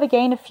guess we have,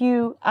 again, a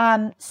few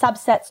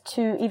subsets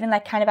to even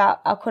like kind of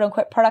our quote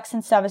unquote products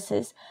and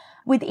services.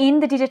 Within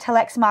the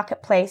DIGITALAX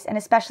marketplace, and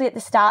especially at the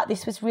start,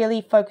 this was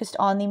really focused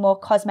on the more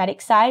cosmetic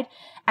side.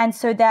 And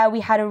so there we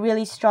had a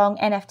really strong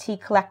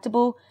NFT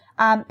collectible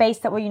base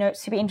that were,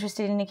 super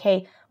interested in,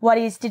 okay, what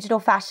is digital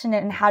fashion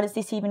and how does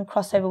this even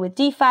cross over with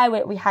DeFi,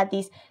 where we had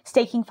these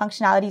staking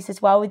functionalities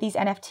as well with these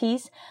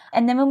NFTs.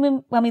 And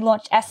then when we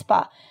launched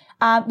Esper,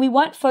 we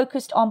weren't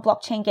focused on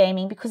blockchain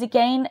gaming because,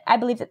 again, I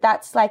believe that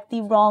that's like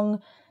the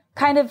wrong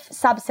kind of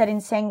subset in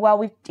saying,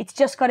 well, it's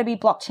just got to be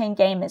blockchain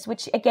gamers,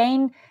 which,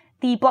 again,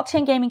 the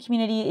blockchain gaming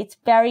community, it's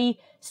very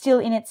still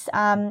in its,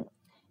 I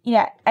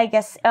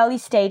guess, early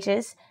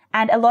stages.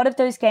 And a lot of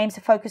those games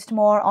are focused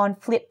more on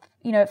flip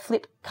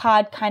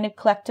card kind of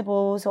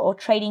collectibles or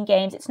trading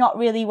games. It's not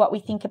really what we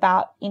think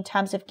about in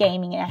terms of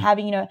gaming and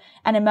having, an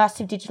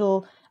immersive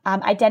digital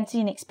identity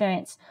and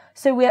experience.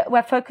 So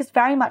we're focused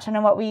very much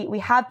on what we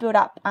have built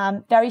up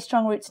very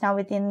strong roots now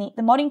within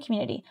the modding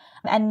community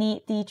and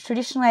the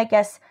traditional, I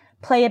guess,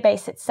 player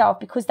base itself,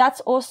 because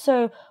that's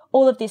also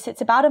all of this.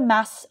 It's about a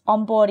mass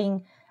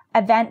onboarding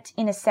event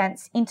in a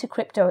sense into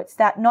crypto. It's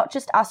that not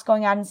just us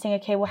going out and saying,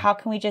 okay, well, how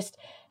can we just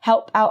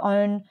help our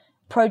own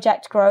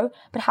project grow,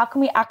 but how can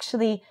we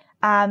actually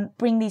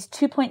bring these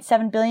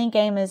 2.7 billion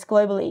gamers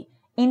globally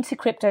into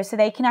crypto so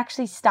they can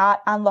actually start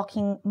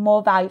unlocking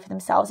more value for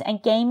themselves.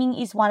 And gaming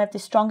is one of the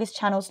strongest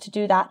channels to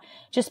do that,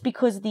 just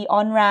because the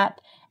on-ramp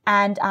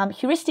and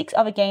heuristics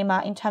of a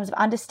gamer in terms of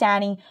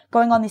understanding,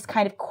 going on this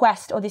kind of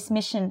quest or this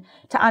mission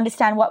to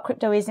understand what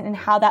crypto is and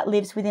how that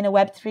lives within a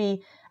Web3,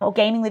 or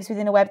gaming lives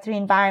within a Web3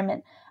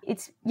 environment.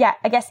 It's,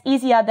 I guess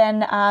easier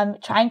than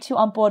trying to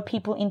onboard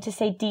people into,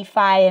 say,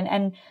 DeFi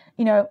and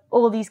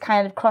all these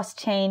kind of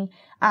cross-chain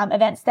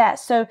events there.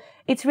 So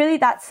it's really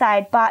that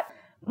side. But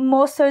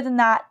more so than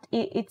that,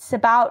 it's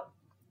about,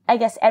 I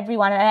guess,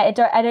 everyone. And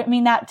I don't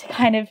mean that to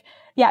kind of,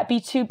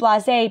 be too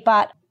blasé,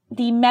 but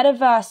the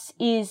metaverse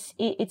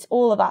it's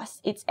all of us.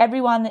 It's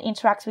everyone that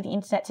interacts with the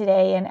internet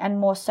today and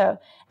more so.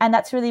 And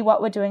that's really what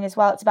we're doing as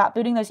well. It's about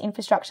building those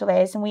infrastructure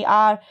layers. And we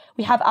have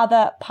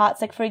other parts,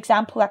 like, for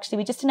example, actually,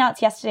 we just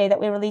announced yesterday that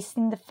we're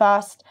releasing the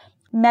first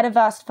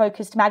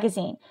metaverse-focused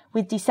magazine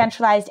with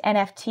decentralized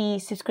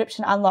NFT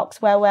subscription unlocks,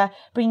 where we're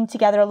bringing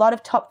together a lot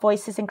of top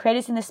voices and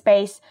creators in the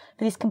space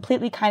for this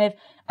completely kind of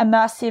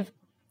immersive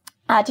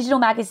digital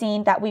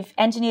magazine that we've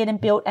engineered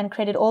and built and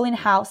created all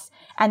in-house.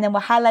 And then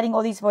we're highlighting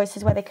all these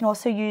voices where they can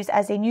also use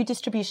as a new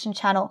distribution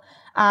channel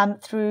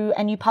through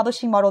a new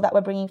publishing model that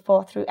we're bringing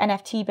forth through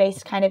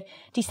NFT-based kind of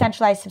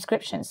decentralized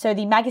subscriptions. So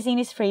the magazine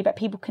is free, but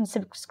people can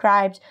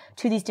subscribe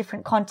to these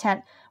different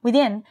content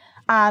within.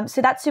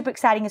 So that's super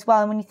exciting as well.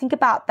 And when you think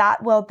about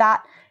that, well,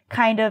 that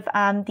kind of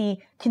the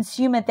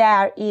consumer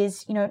there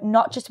is,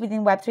 not just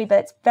within Web3, but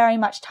it's very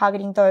much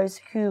targeting those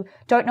who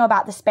don't know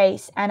about the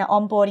space and are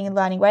onboarding and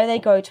learning. Where do they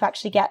go to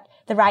actually get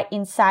the right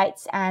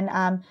insights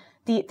and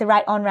the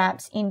right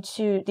on-ramps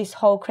into this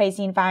whole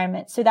crazy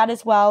environment? So that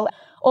as well.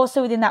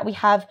 Also within that, we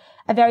have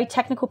a very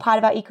technical part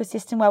of our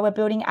ecosystem where we're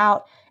building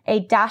out a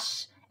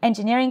Dash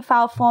engineering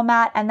file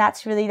format, and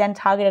that's really then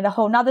targeted a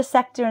whole nother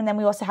sector. And then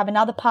we also have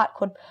another part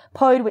called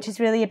Pod, which is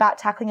really about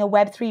tackling a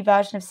Web3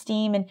 version of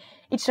Steam, and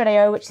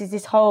itch.io, which is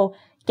this whole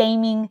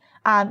gaming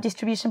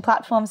distribution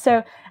platform.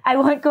 So I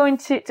won't go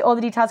into all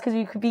the details because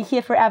we could be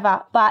here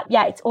forever, but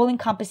it's all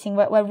encompassing.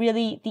 We're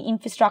really the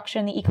infrastructure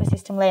and the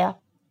ecosystem layer.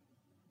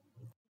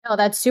 Oh,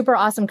 that's super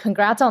awesome.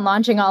 Congrats on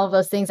launching all of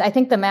those things. I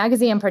think the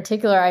magazine in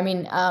particular,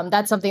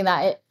 that's something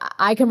that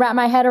I can wrap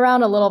my head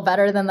around a little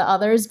better than the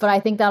others, but I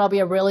think that'll be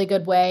a really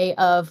good way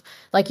of,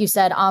 like you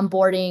said,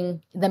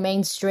 onboarding the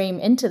mainstream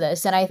into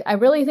this. And I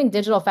really think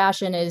digital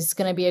fashion is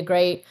going to be a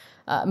great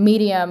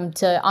medium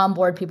to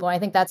onboard people. And I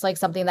think that's like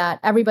something that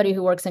everybody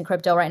who works in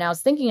crypto right now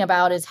is thinking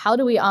about, is how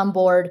do we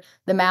onboard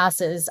the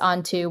masses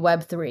onto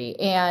Web3?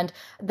 And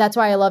that's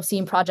why I love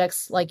seeing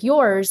projects like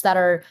yours that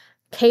are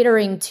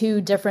catering to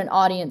different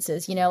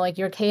audiences, like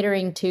you're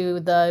catering to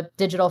the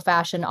digital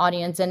fashion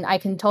audience. And I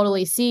can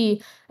totally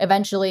see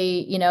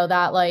eventually,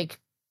 that like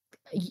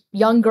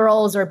young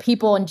girls or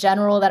people in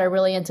general that are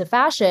really into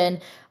fashion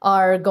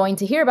are going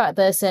to hear about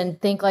this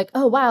and think like,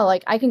 oh, wow,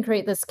 like I can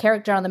create this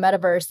character on the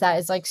metaverse that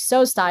is like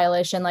so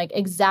stylish and like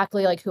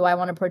exactly like who I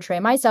want to portray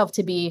myself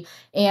to be,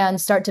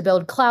 and start to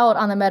build clout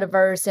on the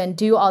metaverse and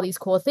do all these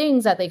cool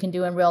things that they can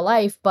do in real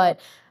life. But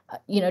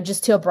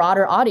just to a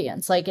broader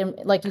audience. Like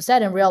you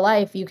said, in real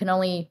life, you can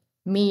only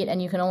meet and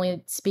you can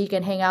only speak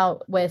and hang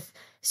out with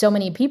so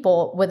many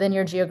people within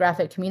your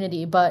geographic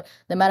community. But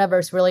the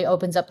metaverse really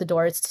opens up the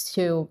doors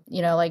to,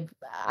 like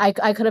I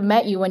could have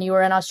met you when you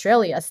were in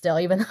Australia still,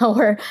 even though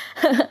we're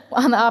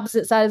on the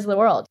opposite sides of the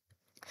world.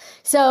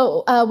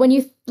 So when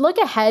you look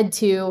ahead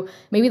to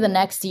maybe the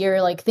next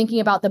year, like thinking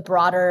about the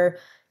broader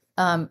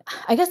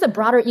the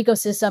broader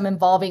ecosystem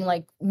involving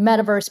like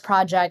metaverse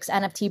projects,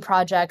 NFT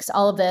projects,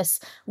 all of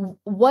this,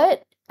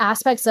 what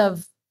aspects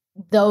of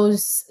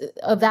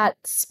that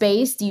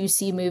space do you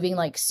see moving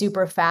like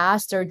super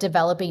fast or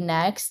developing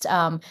next?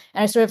 And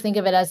I sort of think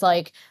of it as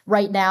like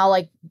right now,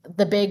 like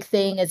the big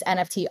thing is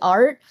NFT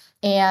art.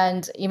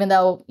 And even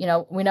though,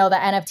 we know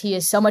that NFT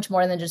is so much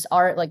more than just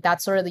art, like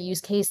that's sort of the use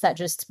case that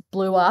just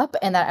blew up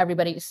and that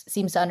everybody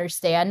seems to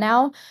understand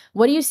now.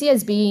 What do you see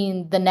as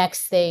being the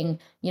next thing,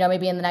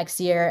 maybe in the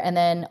next year? And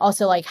then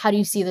also like, how do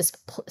you see this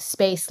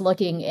space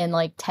looking in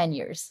like 10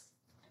 years?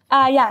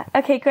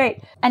 Okay,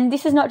 great. And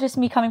this is not just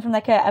me coming from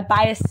like a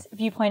biased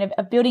viewpoint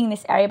of building in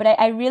this area, but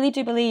I really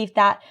do believe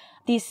that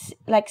these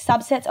like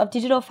subsets of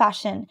digital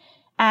fashion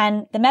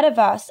and the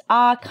metaverse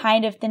are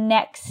kind of the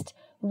next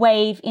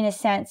wave, in a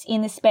sense,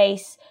 in the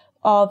space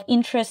of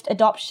interest,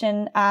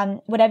 adoption,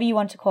 whatever you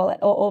want to call it,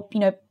 or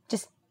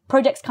just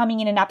projects coming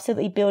in and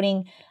absolutely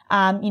building,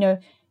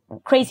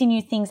 crazy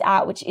new things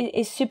out, which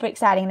is super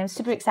exciting. And I'm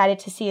super excited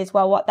to see as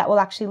well what that will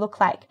actually look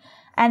like.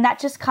 And that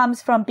just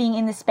comes from being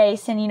in the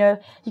space and, you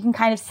can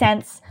kind of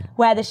sense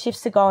where the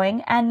shifts are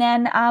going. And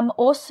then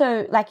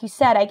also, like you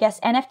said, I guess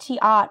NFT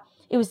art,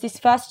 it was this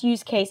first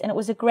use case, and it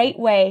was a great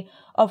way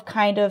of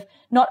kind of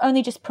not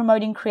only just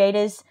promoting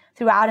creators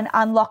throughout and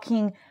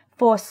unlocking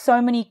for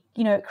so many,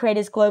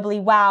 creators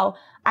globally. Wow,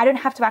 I don't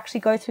have to actually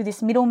go through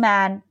this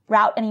middleman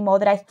route anymore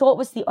that I thought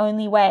was the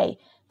only way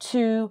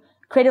to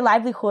create a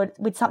livelihood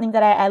with something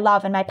that I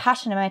love and my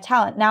passion and my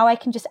talent. Now I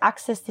can just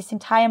access this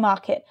entire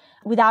market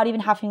without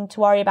even having to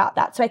worry about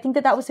that. So I think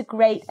that was a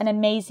great and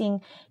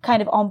amazing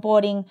kind of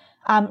onboarding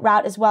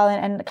route as well,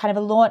 and kind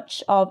of a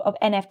launch of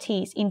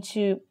NFTs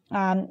into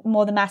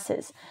more the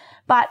masses.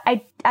 But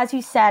as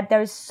you said,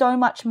 there is so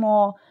much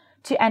more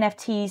to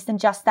NFTs than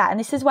just that. And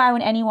this is why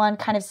when anyone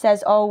kind of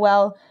says, oh,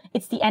 well,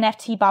 it's the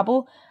NFT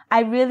bubble, I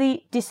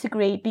really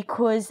disagree,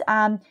 because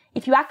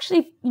if you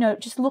actually,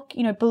 just look,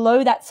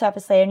 below that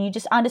surface layer and you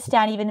just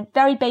understand even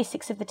very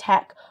basics of the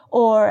tech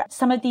or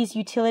some of these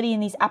utility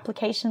and these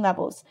application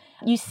levels,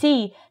 you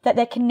see that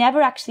there can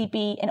never actually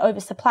be an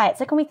oversupply. It's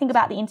like when we think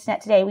about the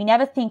internet today, we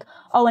never think,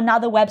 oh,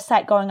 another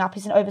website going up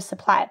is an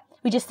oversupply.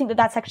 We just think that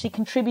that's actually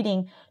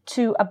contributing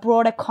to a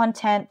broader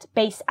content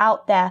base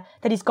out there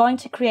that is going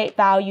to create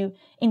value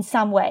in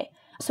some way.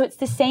 So it's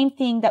the same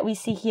thing that we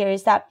see here,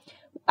 is that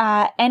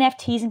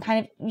NFTs and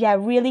kind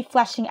of, really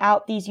fleshing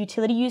out these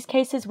utility use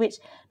cases, which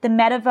the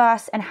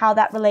metaverse and how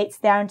that relates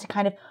there into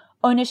kind of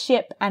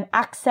ownership and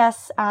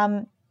access,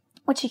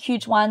 which are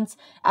huge ones,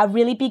 are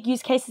really big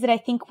use cases that I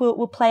think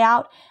will play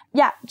out.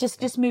 Yeah,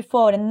 just move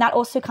forward. And that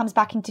also comes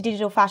back into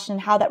digital fashion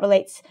and how that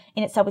relates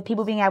in itself, with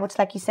people being able to,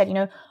 like you said,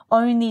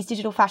 own these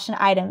digital fashion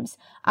items,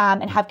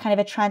 and have kind of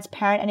a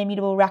transparent and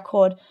immutable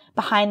record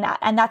behind that.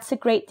 And that's a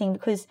great thing,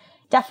 because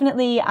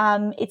definitely,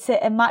 it's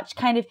a much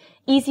kind of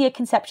easier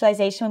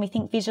conceptualization when we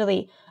think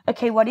visually.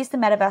 Okay, what is the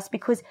metaverse?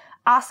 Because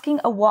asking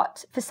a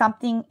what for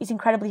something is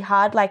incredibly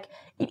hard. Like,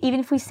 even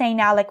if we say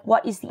now, like,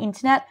 what is the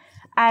internet?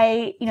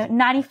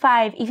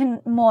 95,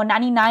 even more,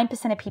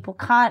 99% of people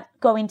can't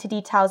go into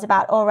details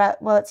about,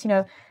 it's,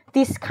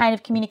 this kind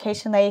of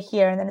communication layer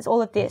here, and then there's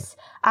all of this.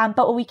 But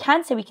what we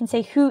can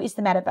say who is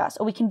the metaverse,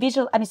 or we can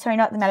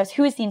not the metaverse,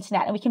 who is the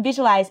internet? And we can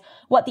visualize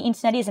what the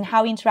internet is and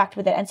how we interact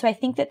with it. And so I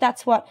think that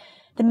that's what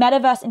the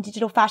metaverse and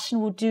digital fashion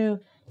will do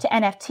to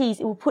NFTs.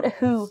 It will put a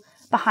who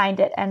behind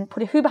it, and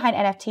put a who behind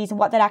NFTs and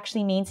what that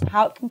actually means and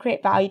how it can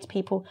create value to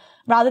people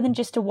rather than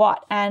just a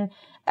what. And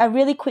a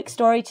really quick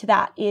story to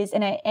that is,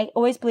 and I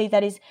always believe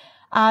that is,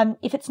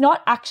 if it's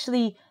not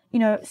actually,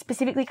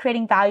 specifically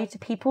creating value to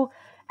people,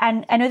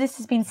 and I know this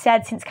has been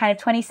said since kind of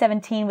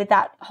 2017 with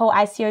that whole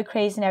ICO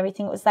craze and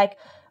everything, it was like,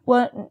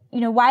 well,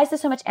 why is there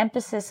so much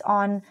emphasis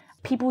on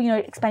people,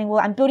 explaining,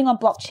 well, I'm building on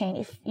blockchain,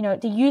 if,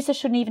 the user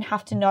shouldn't even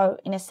have to know,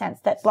 in a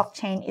sense, that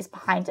blockchain is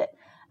behind it.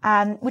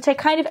 Which I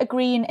kind of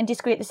agree and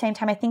disagree at the same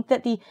time. I think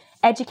that the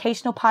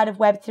educational part of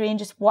Web3 and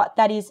just what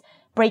that is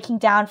breaking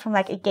down from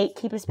like a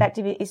gatekeeper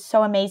perspective is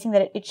so amazing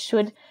that it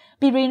should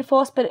be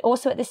reinforced, but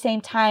also at the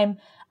same time,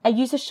 a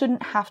user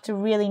shouldn't have to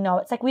really know.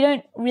 It's like we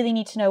don't really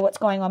need to know what's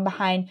going on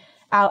behind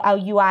our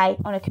UI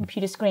on a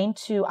computer screen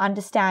to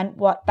understand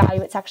what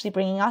value it's actually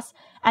bringing us.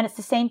 And it's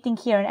the same thing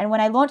here. And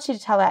when I launched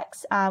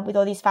DIGITALAX with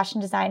all these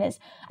fashion designers,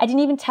 I didn't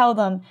even tell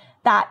them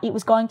that it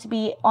was going to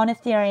be on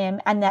Ethereum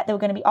and that they were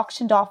going to be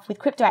auctioned off with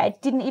crypto. I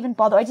didn't even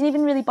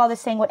really bother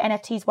saying what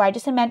NFTs were. I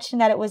just mentioned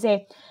that it was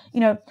a,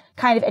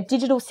 kind of a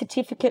digital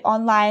certificate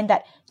online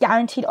that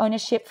guaranteed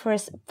ownership for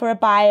a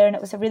buyer. And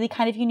it was a really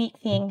kind of unique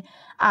thing,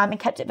 and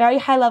kept it very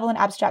high level and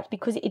abstract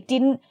because it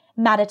didn't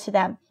matter to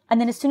them. And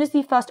then as soon as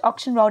the first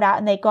auction rolled out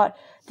and they got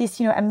this,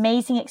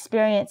 amazing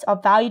experience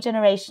of value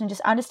generation,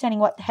 just understanding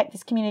what the heck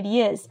this community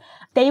is,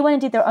 they went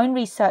and did their own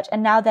research.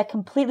 And now they're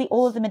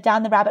all of them are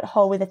down the rabbit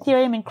hole with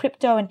Ethereum and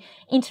crypto and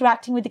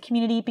interacting with the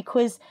community,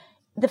 because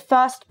the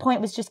first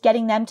point was just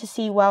getting them to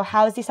see, well,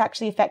 how is this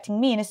actually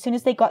affecting me? And as soon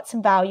as they got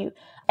some value,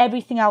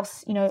 everything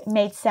else,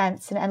 made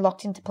sense and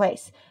locked into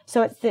place.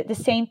 So it's the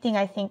same thing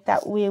I think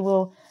that we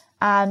will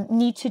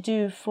need to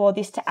do for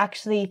this to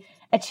actually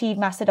achieve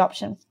mass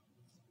adoption.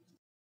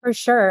 For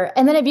sure.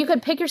 And then if you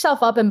could pick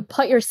yourself up and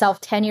put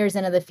yourself 10 years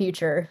into the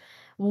future,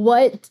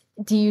 what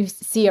do you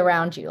see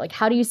around you? Like,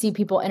 how do you see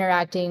people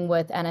interacting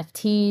with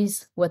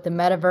NFTs, with the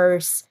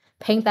metaverse?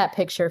 Paint that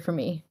picture for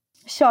me.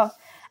 Sure.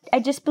 I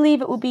just believe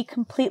it will be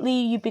completely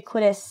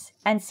ubiquitous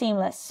and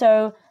seamless.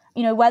 So,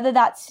 whether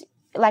that's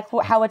like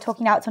how we're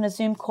talking now, it's on a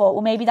Zoom call,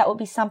 or maybe that will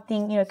be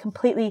something,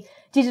 completely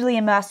digitally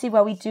immersive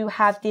where we do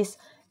have this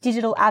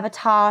digital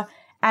avatar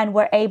and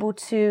we're able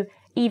to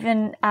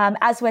even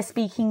as we're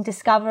speaking,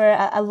 discover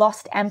a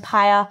lost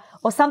empire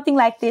or something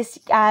like this.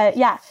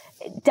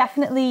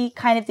 Definitely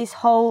kind of this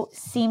whole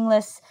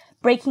seamless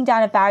breaking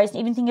down of barriers,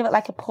 and even think of it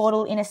like a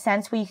portal in a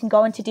sense where you can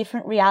go into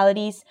different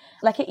realities,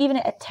 like even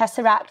a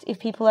tesseract, if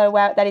people are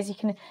aware what that is. You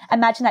can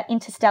imagine that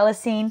interstellar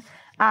scene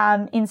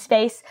in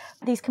space,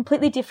 these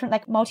completely different,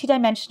 like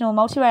multi-dimensional,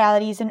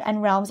 multi-realities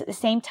and realms at the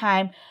same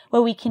time,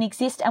 where we can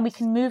exist and we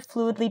can move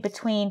fluidly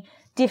between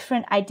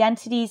different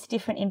identities,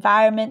 different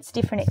environments,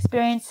 different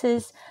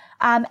experiences,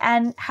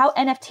 and how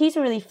NFTs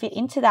will really fit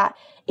into that.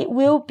 It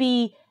will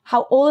be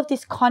how all of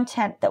this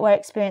content that we're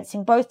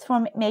experiencing, both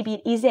from maybe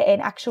it is an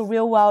actual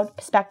real world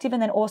perspective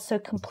and then also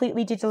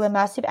completely digital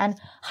immersive and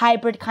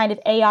hybrid kind of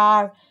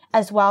AR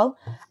as well.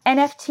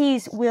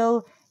 NFTs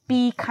will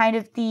be kind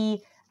of the,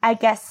 I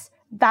guess,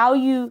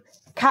 value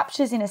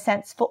captures in a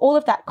sense for all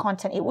of that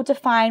content. It will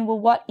define, well,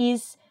 what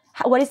is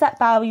what is that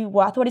value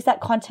worth? What is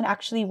that content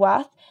actually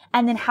worth?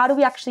 And then how do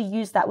we actually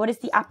use that? What is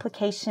the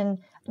application?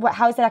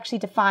 How is that actually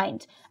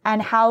defined?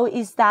 And how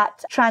is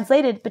that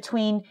translated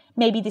between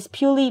maybe this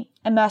purely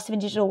immersive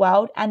and digital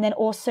world and then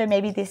also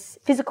maybe this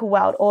physical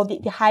world or the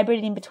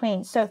hybrid in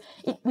between? So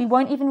we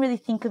won't even really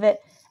think of it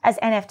as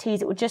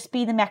NFTs. It would just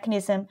be the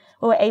mechanism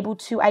where we're able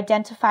to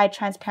identify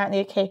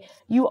transparently, okay,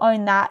 you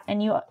own that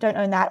and you don't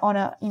own that on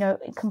a,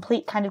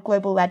 complete kind of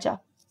global ledger.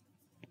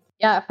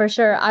 Yeah, for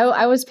sure.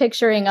 I was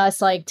picturing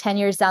us like 10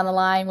 years down the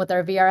line with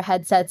our VR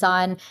headsets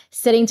on,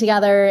 sitting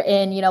together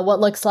in, what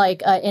looks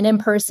like an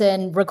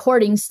in-person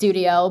recording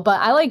studio.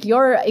 But I like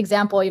your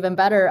example even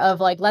better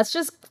of like, let's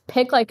just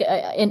pick like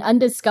an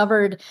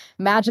undiscovered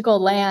magical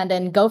land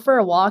and go for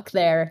a walk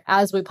there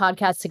as we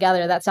podcast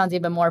together. That sounds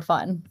even more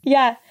fun.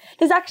 Yeah.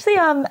 There's actually,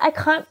 I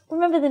can't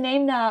remember the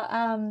name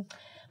now,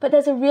 but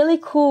there's a really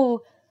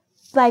cool,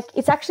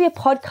 it's actually a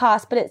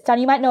podcast, but it's done,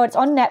 you might know it's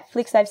on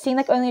Netflix. I've seen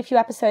like only a few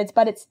episodes,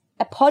 but it's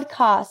a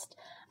podcast,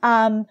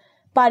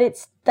 but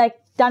it's like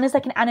done as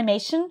like an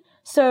animation.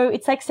 So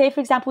it's like, say, for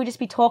example, we just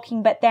be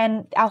talking, but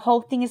then our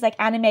whole thing is like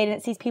animated.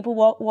 It sees people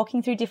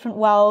walking through different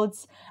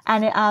worlds.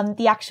 And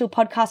the actual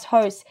podcast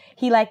host,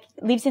 he like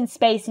lives in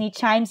space and he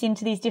chimes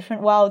into these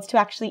different worlds to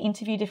actually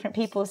interview different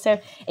people. So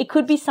it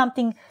could be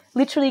something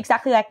literally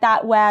exactly like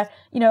that where,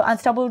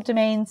 Unstoppable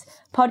Domains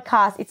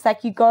podcast, it's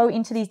like you go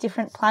into these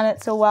different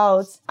planets or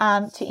worlds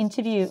to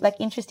interview like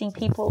interesting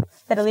people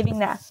that are living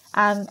there.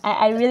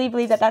 I really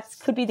believe that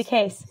could be the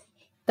case.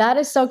 That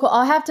is so cool.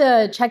 I'll have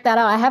to check that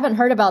out. I haven't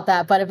heard about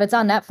that, but if it's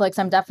on Netflix,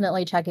 I'm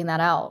definitely checking that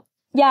out.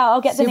 Yeah, I'll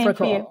get the Super name cool.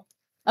 for you.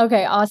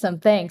 Okay, awesome.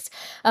 Thanks.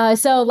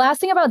 So last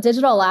thing about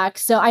DIGITALAX.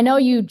 So I know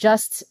you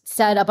just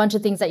said a bunch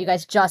of things that you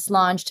guys just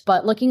launched,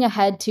 but looking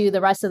ahead to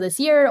the rest of this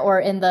year or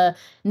in the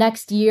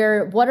next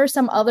year, what are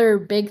some other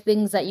big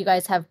things that you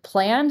guys have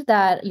planned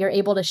that you're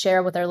able to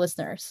share with our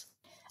listeners?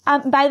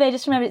 By the way,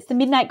 just remember, it's the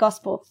Midnight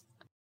Gospel.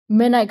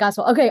 Midnight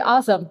Gospel. Okay,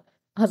 awesome.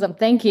 Awesome.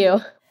 Thank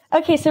you.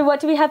 Okay, so what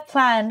do we have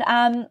planned?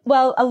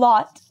 Well, a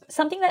lot.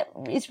 Something that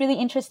is really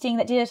interesting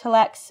that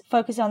DIGITALX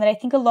focus on that I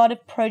think a lot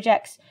of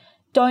projects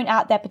don't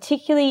out there,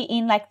 particularly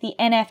in like the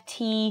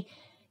NFT,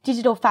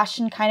 digital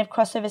fashion kind of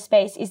crossover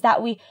space, is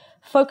that we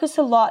focus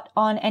a lot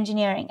on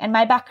engineering. And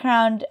my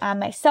background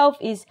myself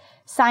is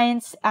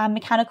science,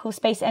 mechanical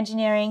space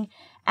engineering.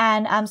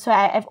 And so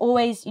I've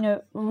always,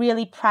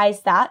 really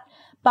prized that.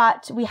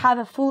 But we have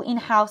a full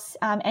in-house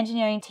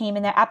engineering team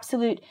and they're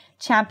absolute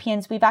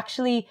champions. We've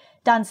actually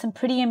done some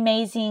pretty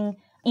amazing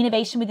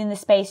innovation within the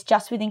space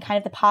just within kind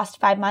of the past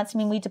 5 months. I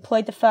mean, we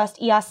deployed the first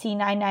ERC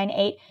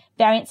 998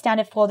 variant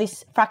standard for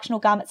this fractional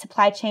garment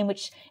supply chain,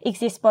 which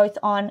exists both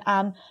on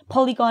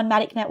Polygon,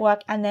 Matic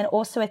Network, and then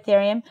also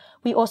Ethereum.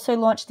 We also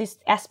launched this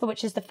ESPA,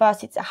 which is the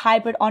first. It's a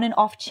hybrid on and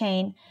off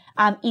chain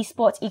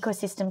esports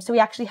ecosystem. So we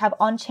actually have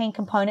on-chain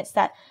components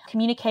that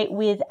communicate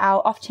with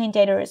our off-chain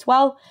data as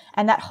well,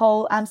 and that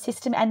whole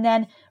system. And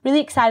then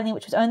really excitingly,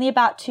 which was only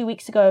about 2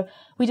 weeks ago,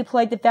 we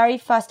deployed the very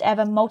first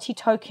ever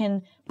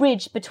multi-token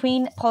bridge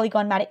between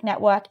Polygon, Matic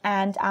Network,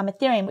 and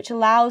Ethereum, which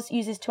allows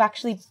users to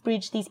actually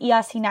bridge these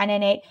ERC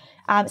 998,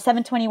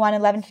 721,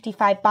 and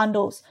 1155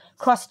 bundles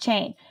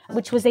cross-chain,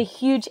 which was a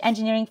huge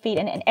engineering feat.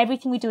 And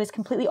everything we do is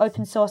completely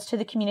open source to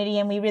the community,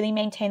 and we really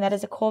maintain that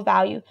as a core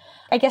value.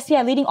 I guess,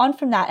 leading on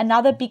from that,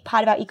 another big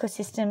part of our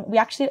ecosystem,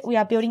 we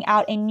are building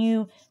out a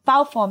new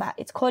file format.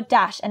 It's called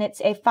Dash, and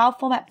it's a file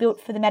format built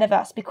for the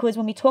metaverse, because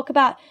when we talk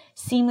about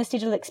seamless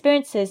digital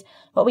experiences,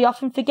 what we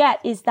often forget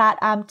is that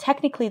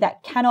technically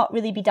that cannot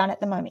really be done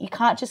at the moment. You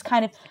can't just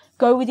kind of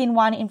go within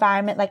one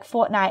environment like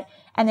Fortnite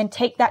and then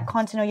take that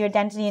content or your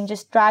identity and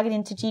just drag it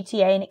into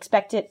GTA and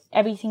expect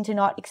everything to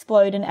not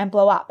explode and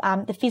blow up.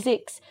 The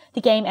physics,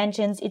 the game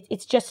engines,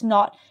 it's just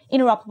not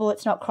interoperable.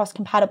 It's not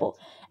cross-compatible.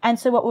 And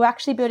so what we're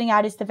actually building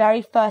out is the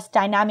very first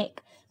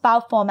dynamic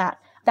file format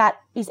that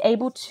is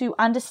able to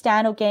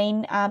understand or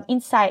gain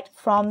insight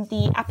from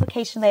the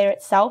application layer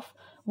itself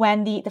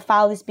when the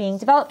file is being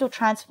developed or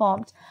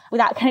transformed,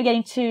 without kind of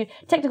getting too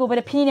technical, but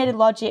opinionated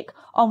logic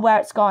on where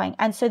it's going.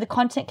 And so the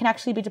content can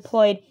actually be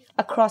deployed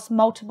across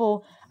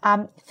multiple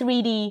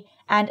 3D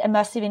and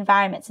immersive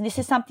environments. And this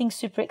is something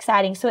super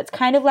exciting. So it's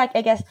kind of like,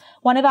 I guess,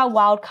 one of our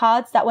wild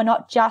cards that we're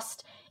not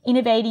just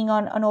innovating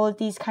on all of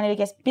these kind of, I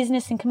guess,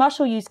 business and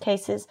commercial use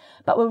cases,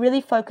 but we're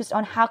really focused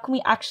on how can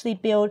we actually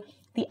build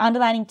the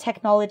underlying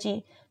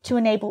technology to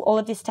enable all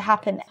of this to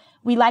happen.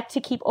 We like to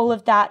keep all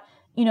of that,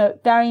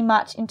 very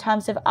much in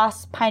terms of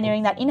us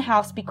pioneering that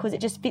in-house, because it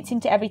just fits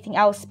into everything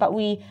else. But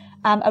we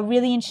are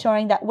really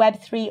ensuring that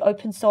Web3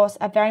 open source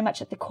are very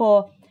much at the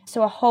core.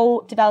 So a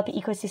whole developer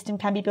ecosystem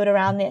can be built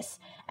around this,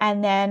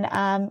 and then,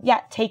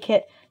 take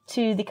it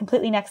to the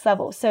completely next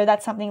level. So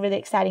that's something really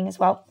exciting as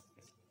well.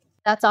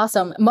 That's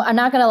awesome. I'm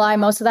not going to lie.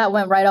 Most of that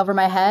went right over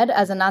my head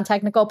as a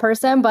non-technical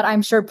person, but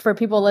I'm sure for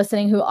people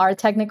listening who are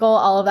technical,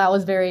 all of that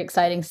was very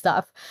exciting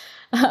stuff.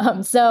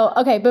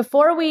 Okay,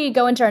 before we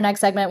go into our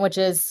next segment, which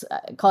is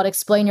called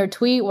Explain Your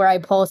Tweet, where I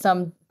pull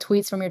some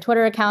tweets from your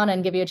Twitter account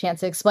and give you a chance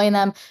to explain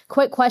them.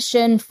 Quick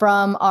question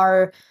from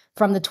our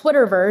from the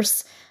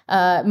Twitterverse,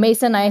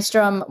 Mason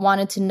Nystrom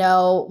wanted to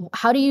know,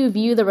 how do you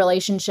view the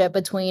relationship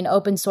between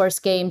open source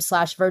games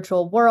 /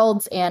 virtual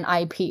worlds and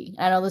IP?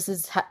 I know this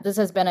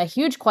has been a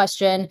huge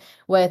question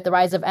with the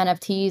rise of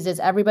NFTs, is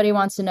everybody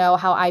wants to know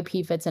how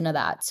IP fits into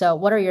that. So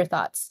what are your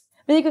thoughts?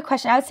 Really good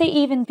question. I would say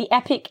even the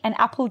Epic and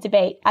Apple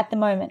debate at the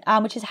moment,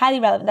 which is highly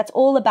relevant. That's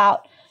all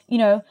about,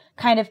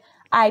 kind of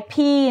IP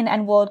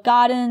and walled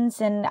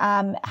gardens and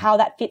how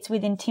that fits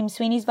within Tim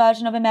Sweeney's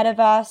version of a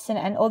metaverse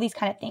and all these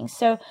kind of things.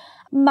 So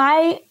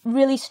my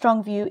really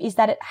strong view is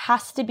that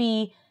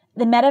the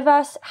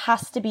metaverse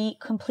has to be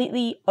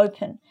completely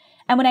open.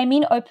 And when I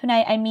mean open,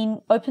 I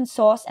mean open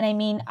source, and I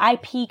mean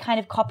IP kind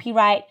of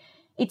copyright.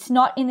 It's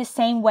not in the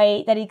same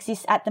way that it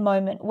exists at the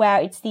moment, where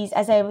it's these,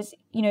 as I was,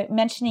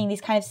 mentioning,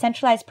 these kind of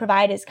centralized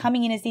providers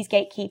coming in as these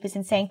gatekeepers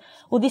and saying,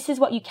 well, this is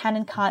what you can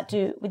and can't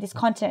do with this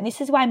content. And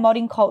this is why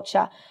modding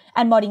culture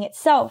and modding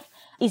itself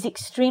is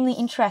extremely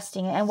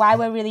interesting, and why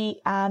we're really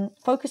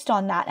focused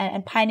on that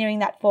and pioneering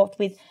that forth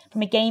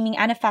from a gaming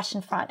and a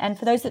fashion front. And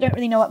for those that don't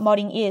really know what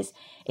modding is,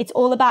 it's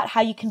all about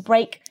how you can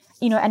break,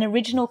 an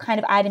original kind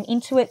of item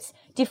into its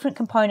different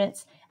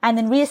components and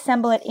then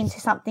reassemble it into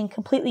something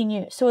completely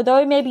new. So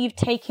although maybe you've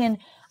taken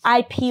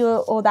IP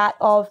or that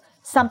of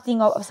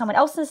something of someone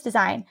else's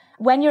design,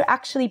 when you're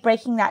actually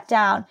breaking that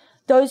down,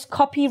 those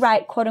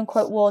copyright quote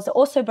unquote walls are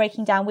also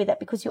breaking down with it,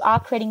 because you are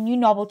creating new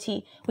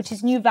novelty, which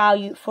is new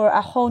value for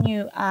a whole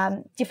new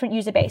different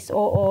user base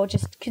or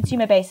just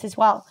consumer base as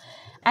well.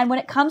 And when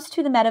it comes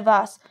to the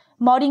metaverse,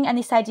 modding and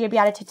this idea of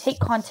being able to take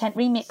content,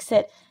 remix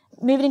it,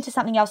 move it into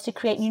something else to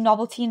create new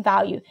novelty and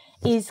value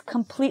is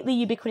completely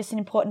ubiquitous and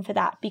important for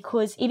that.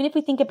 Because even if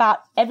we think about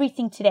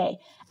everything today,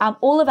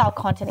 all of our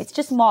content, it's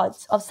just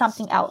mods of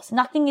something else.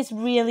 Nothing is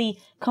really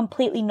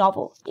completely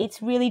novel.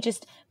 It's really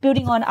just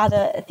building on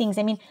other things.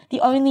 I mean,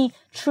 the only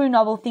true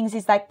novel things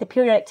is like the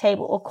periodic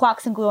table or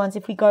quarks and gluons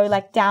if we go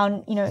like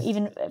down,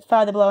 even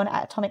further below an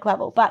atomic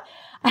level. But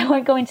I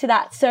won't go into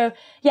that. So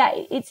yeah,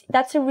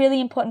 that's a really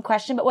important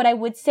question. But what I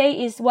would say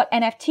is what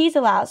NFTs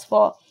allows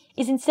for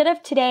is, instead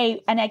of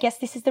today, and I guess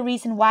this is the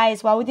reason why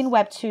as well within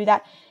Web 2,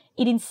 that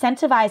it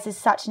incentivizes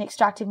such an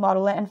extractive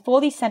model and for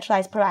these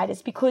centralized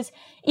providers, because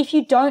if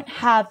you don't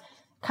have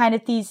kind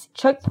of these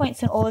choke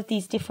points and all of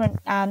these different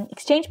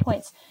exchange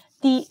points,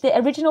 the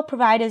original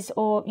providers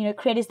or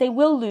creators, they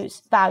will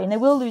lose value and they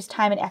will lose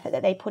time and effort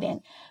that they put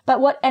in.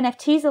 But what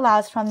NFTs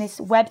allows from this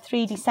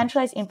Web3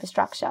 decentralized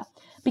infrastructure,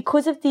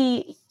 because of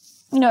the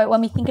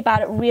when we think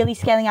about it really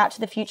scaling out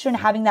to the future and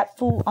having that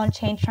full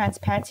on-chain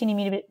transparency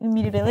and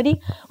immutability,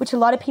 which a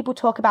lot of people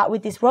talk about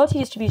with this royalty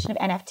distribution of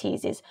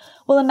NFTs, is,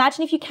 well,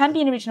 imagine if you can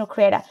be an original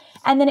creator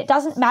and then it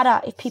doesn't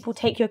matter if people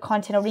take your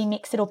content or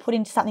remix it or put it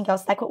into something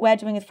else, like what we're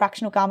doing with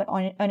fractional garment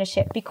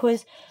ownership,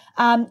 because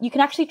you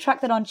can actually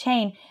track that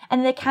on-chain,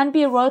 and there can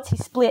be a royalty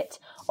split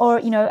or,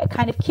 a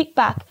kind of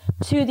kickback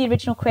to the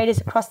original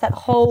creators across that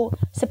whole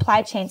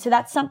supply chain. So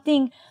that's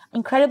something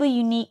incredibly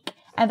unique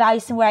and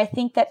valuable, where I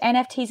think that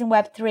NFTs and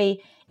Web3,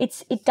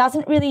 it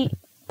doesn't really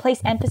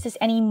place emphasis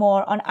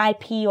anymore on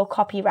IP or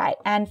copyright.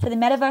 And for the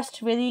metaverse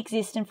to really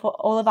exist and for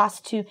all of us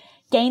to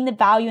gain the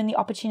value and the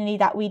opportunity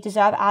that we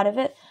deserve out of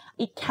it,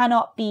 it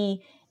cannot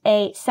be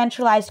a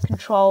centralized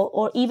control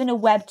or even a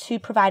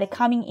Web2 provider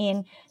coming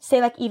in,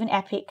 say like even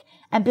Epic,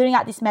 and building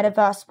out this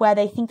metaverse where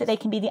they think that they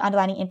can be the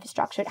underlying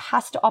infrastructure. It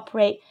has to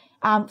operate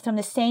from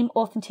the same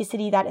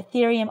authenticity that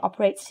Ethereum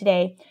operates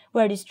today,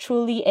 where it is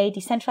truly a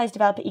decentralized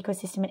developer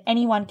ecosystem and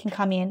anyone can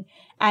come in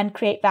and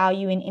create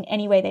value in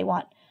any way they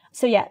want.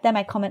 So yeah, they're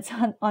my comments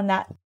on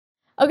that.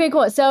 Okay,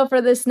 cool. So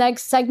for this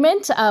next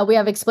segment, we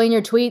have Explain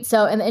Your Tweet.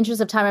 So in the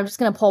interest of time, I'm just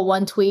going to pull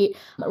one tweet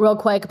real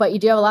quick, but you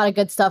do have a lot of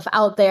good stuff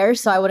out there,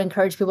 so I would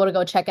encourage people to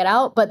go check it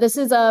out. But this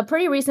is a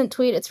pretty recent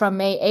tweet. It's from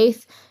May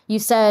 8th. You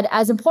said,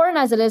 as important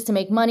as it is to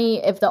make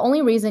money, if the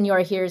only reason you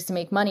are here is to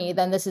make money,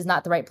 then this is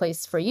not the right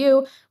place for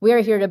you. We are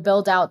here to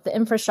build out the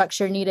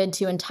infrastructure needed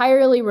to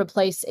entirely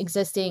replace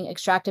existing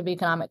extractive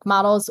economic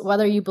models.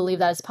 Whether you believe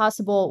that is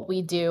possible,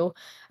 we do.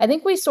 I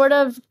think we sort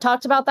of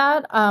talked about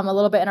that a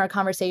little bit in our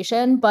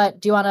conversation, but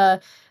do you want to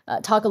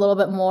talk a little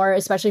bit more,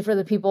 especially for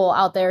the people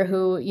out there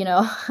who,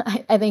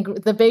 I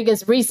think the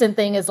biggest recent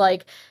thing is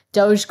like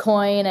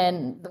Dogecoin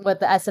and with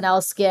the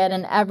SNL skit,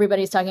 and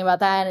everybody's talking about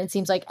that. And it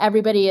seems like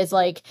everybody is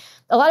like,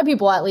 a lot of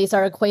people at least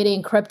are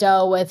equating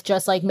crypto with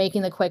just like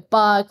making the quick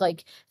buck,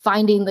 like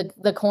finding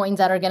the coins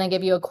that are going to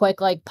give you a quick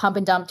like pump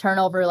and dump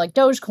turnover, like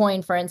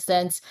Dogecoin, for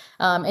instance,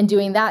 and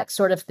doing that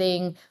sort of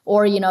thing.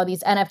 Or,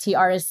 these NFT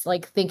artists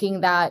like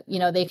thinking that,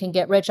 they can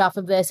get rich off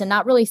of this and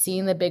not really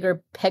seeing the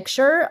bigger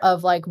picture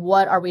of like,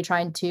 what are we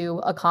trying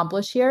to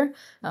accomplish here?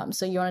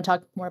 So you want to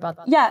talk more about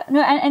that? Yeah,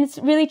 no, and it's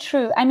really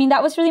true. I mean,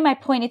 that was really my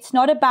point. It's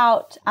not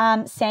about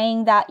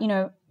saying that,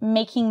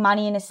 making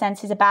money in a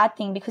sense is a bad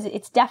thing, because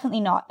it's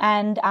definitely not.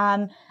 And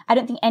I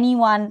don't think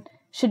anyone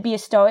should be a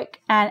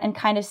stoic and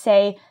kind of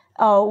say,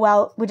 oh,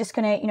 well, we're just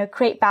going to,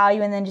 create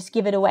value and then just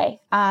give it away.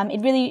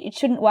 It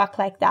shouldn't work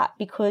like that,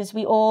 because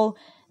we all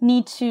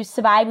need to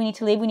survive. We need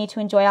to live. We need to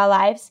enjoy our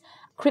lives.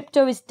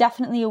 Crypto is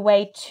definitely a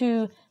way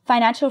to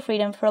financial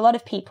freedom for a lot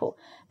of people.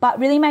 But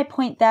really my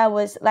point there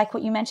was, like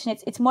what you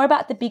mentioned, it's more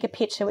about the bigger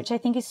picture, which I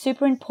think is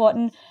super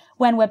important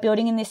when we're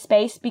building in this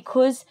space,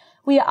 because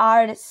we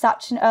are at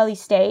such an early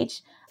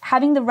stage.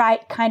 Having the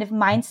right kind of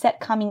mindset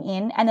coming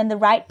in, and then the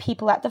right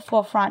people at the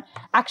forefront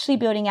actually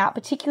building out,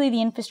 particularly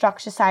the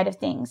infrastructure side of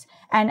things,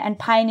 and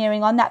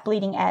pioneering on that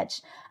bleeding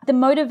edge. The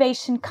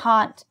motivation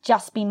can't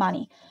just be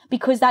money,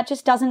 because that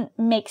just doesn't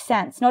make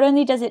sense. Not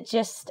only does it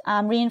just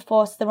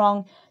reinforce the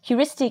wrong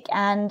heuristic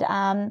and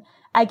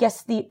I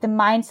guess the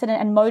mindset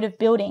and mode of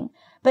building,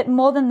 but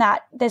more than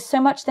that, there's so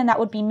much then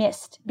that would be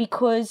missed,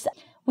 because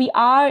we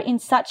are in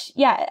such,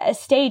 a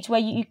stage where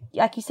you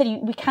like you said,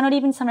 we cannot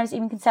even sometimes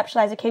even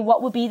conceptualize, okay,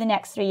 what will be the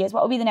next 3 years?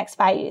 What will be the next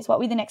 5 years? What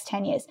will be the next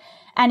 10 years?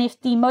 And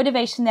if the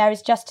motivation there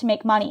is just to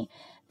make money,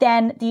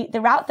 then the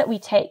route that we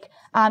take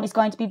is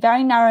going to be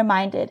very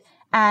narrow-minded,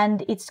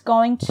 and it's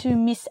going to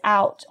miss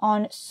out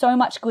on so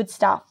much good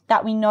stuff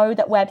that we know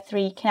that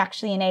Web3 can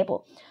actually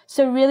enable.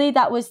 So really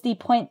that was the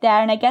point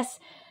there. And I guess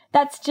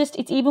that's just,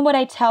 it's even what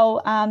I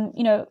tell,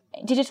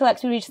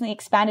 DIGITALAX, we recently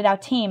expanded our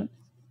team.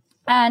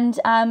 And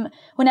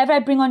whenever I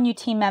bring on new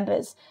team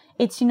members,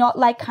 it's not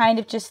like kind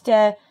of just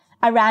a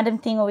random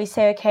thing where we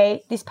say,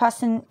 okay, this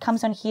person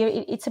comes on here.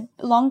 It's a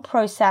long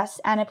process,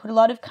 and I put a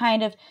lot of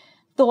kind of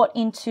thought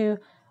into,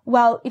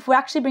 well, if we're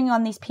actually bringing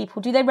on these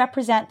people, do they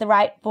represent the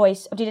right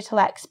voice of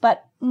DIGITALAX?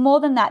 But more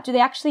than that, do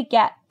they actually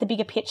get the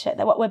bigger picture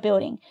that what we're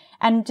building?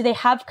 And do they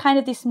have kind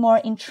of this more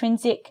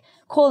intrinsic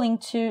calling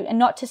to, and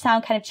not to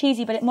sound kind of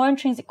cheesy, but more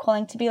intrinsic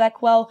calling to be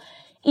like, well,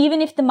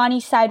 even if the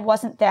money side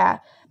wasn't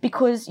there,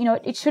 because,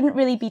 it shouldn't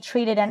really be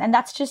treated. And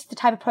that's just the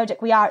type of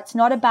project we are. It's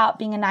not about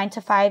being a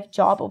 9-to-5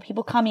 job or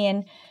people come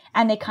in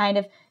and they kind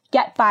of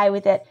get by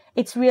with it.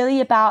 It's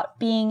really about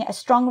being a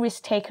strong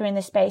risk taker in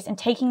this space and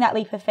taking that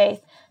leap of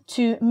faith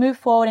to move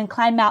forward and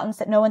climb mountains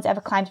that no one's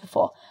ever climbed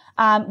before,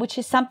 which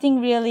is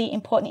something really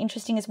important and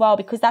interesting as well,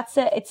 because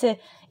it's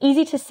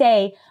easy to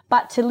say,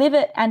 but to live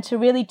it and to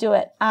really do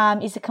it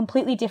is a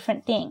completely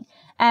different thing.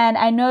 And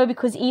I know,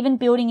 because even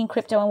building in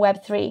crypto and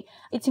Web3,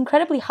 it's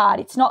incredibly hard.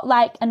 It's not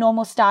like a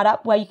normal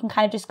startup where you can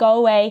kind of just go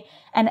away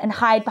and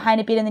hide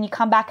behind a bit, and then you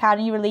come back out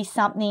and you release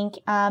something.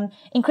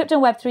 In crypto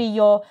and Web3,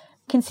 you're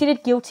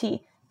considered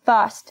guilty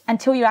first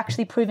until you're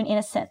actually proven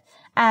innocent.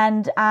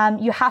 And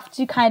you have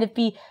to kind of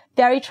be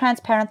very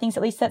transparent on things.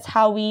 At least that's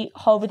how we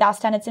hold with our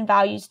standards and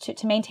values,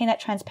 to maintain that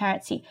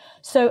transparency.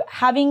 So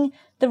having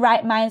the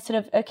right mindset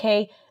of,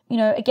 okay,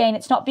 again,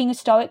 it's not being a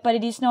stoic, but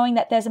it is knowing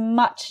that there's a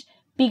much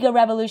bigger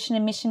revolution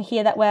and mission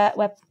here that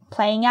we're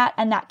playing at,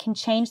 and that can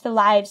change the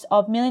lives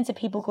of millions of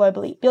people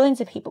globally,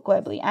 billions of people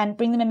globally, and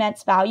bring them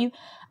immense value.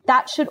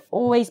 That should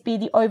always be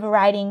the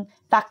overriding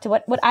factor,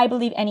 what I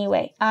believe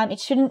anyway. It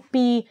shouldn't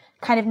be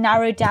kind of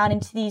narrowed down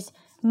into these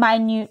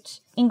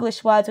minute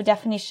English words or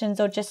definitions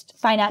or just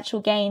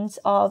financial gains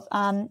of,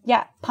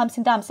 pumps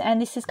and dumps.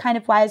 And this is kind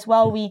of why as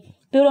well we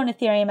build on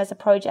Ethereum as a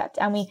project,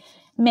 and we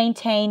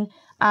maintain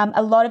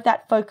a lot of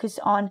that focus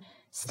on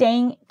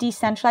staying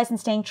decentralized and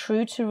staying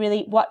true to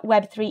really what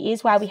Web3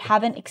 is, why we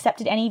haven't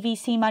accepted any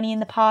VC money in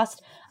the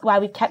past, why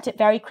we've kept it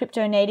very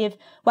crypto native,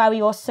 why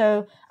we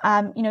also,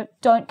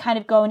 don't kind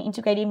of go and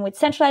integrate even with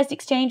centralized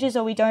exchanges,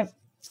 or we don't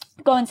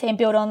go and say and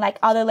build on like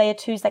other layer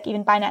 2s, like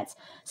even Binance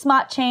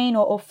Smart Chain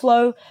or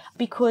Flow,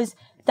 because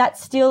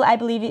that's still, I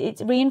believe,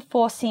 it's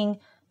reinforcing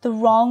the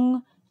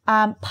wrong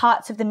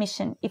parts of the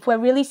mission. If we're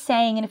really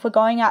saying, and if we're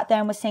going out there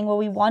and we're saying, well,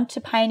 we want to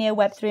pioneer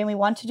Web3 and we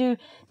want to do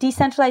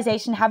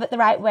decentralization, have it the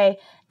right way,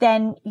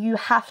 then you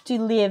have to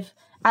live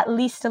at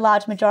least a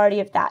large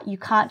majority of that. You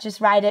can't just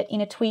write it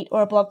in a tweet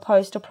or a blog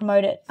post or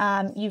promote it.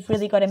 You've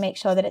really got to make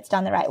sure that it's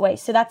done the right way.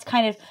 So that's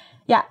kind of,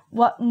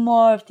 what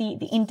more of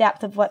the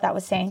in-depth of what that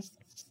was saying.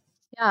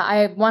 Yeah,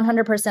 I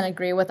 100%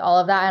 agree with all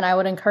of that. And I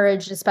would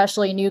encourage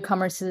especially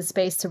newcomers to the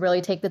space to really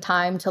take the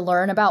time to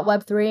learn about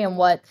Web3 and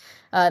what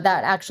that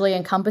actually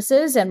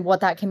encompasses and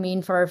what that can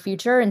mean for our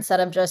future, instead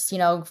of just,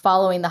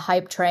 following the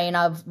hype train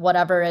of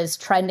whatever is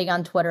trending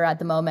on Twitter at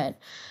the moment.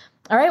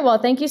 All right. Well,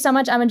 thank you so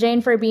much,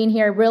 Emma-Jane, for being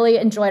here. Really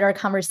enjoyed our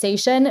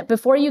conversation.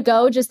 Before you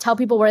go, just tell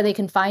people where they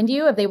can find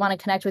you if they want to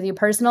connect with you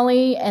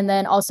personally, and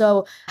then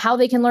also how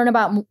they can learn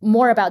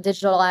more about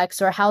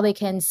DIGITALAX, or how they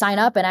can sign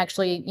up and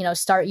actually,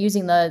 start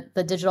using the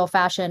digital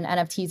fashion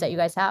NFTs that you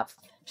guys have.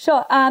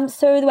 Sure.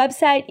 So the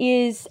website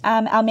is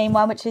our main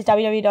one, which is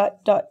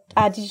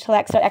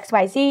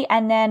www.digitalax.xyz.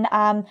 And then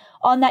on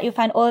that, you'll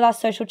find all of our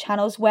social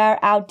channels, where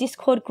our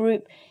Discord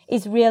group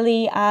is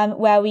really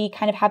where we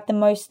kind of have the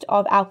most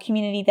of our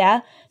community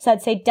there. So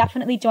I'd say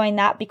definitely join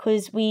that,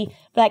 because we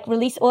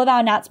release all of our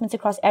announcements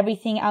across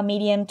everything, our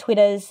Medium,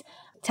 Twitters,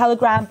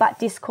 Telegram, but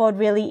Discord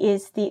really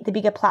is the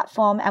bigger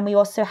platform. And we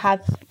also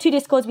have 2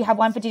 Discords. We have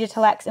one for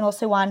DIGITALAX and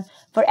also one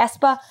for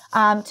ESPA,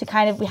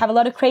 we have a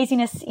lot of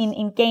craziness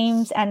in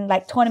games and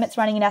tournaments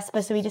running in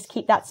ESPA. So we just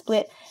keep that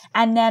split.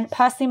 And then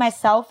personally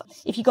myself,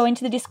 if you go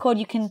into the Discord,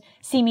 you can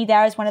see me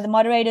there as one of the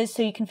moderators.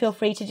 So you can feel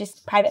free to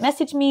just private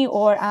message me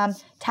or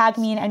tag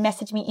me and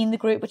message me in the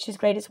group, which is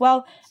great as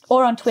well,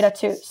 or on Twitter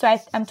too. So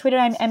I'm Twitter,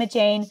 I'm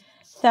Emma-Jane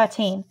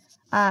 13.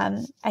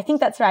 I think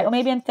that's right. Or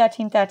maybe I'm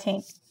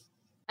 1313.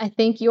 I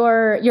think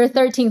you're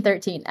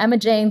 1313,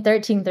 Emma-Jane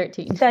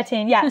 1313.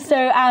 13, yeah.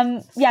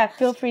 So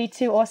feel free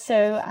to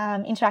also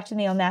interact with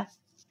me on there.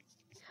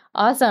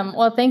 Awesome.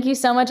 Well, thank you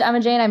so much,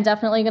 Emma-Jane. I'm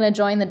definitely going to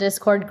join the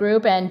Discord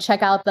group and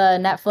check out the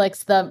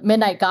Netflix, The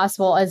Midnight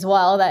Gospel as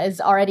well. That is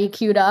already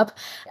queued up.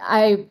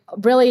 I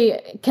really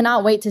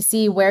cannot wait to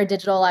see where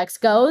DIGITALAX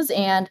goes,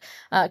 and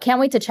can't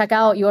wait to check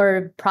out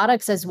your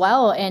products as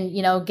well and,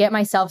 get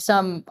myself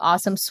some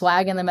awesome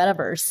swag in the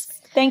metaverse.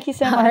 Thank you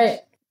so much. All right.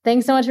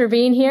 Thanks so much for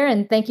being here.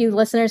 And thank you,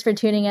 listeners, for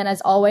tuning in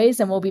as always.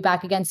 And we'll be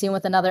back again soon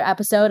with another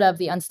episode of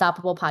the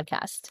Unstoppable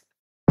Podcast.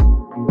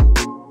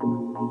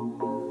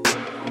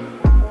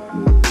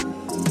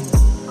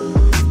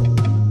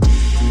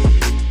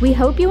 We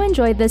hope you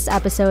enjoyed this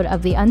episode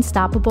of the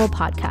Unstoppable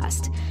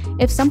Podcast.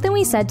 If something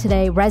we said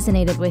today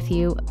resonated with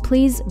you,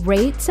 please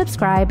rate,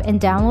 subscribe,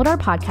 and download our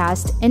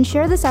podcast and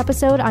share this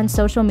episode on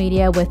social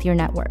media with your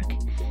network.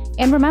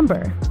 And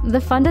remember,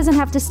 the fun doesn't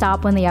have to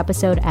stop when the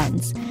episode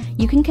ends.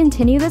 You can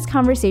continue this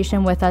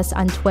conversation with us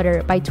on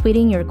Twitter by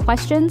tweeting your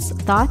questions,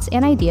 thoughts,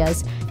 and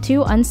ideas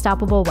to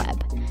Unstoppable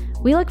Web.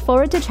 We look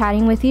forward to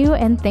chatting with you,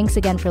 and thanks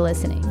again for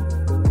listening.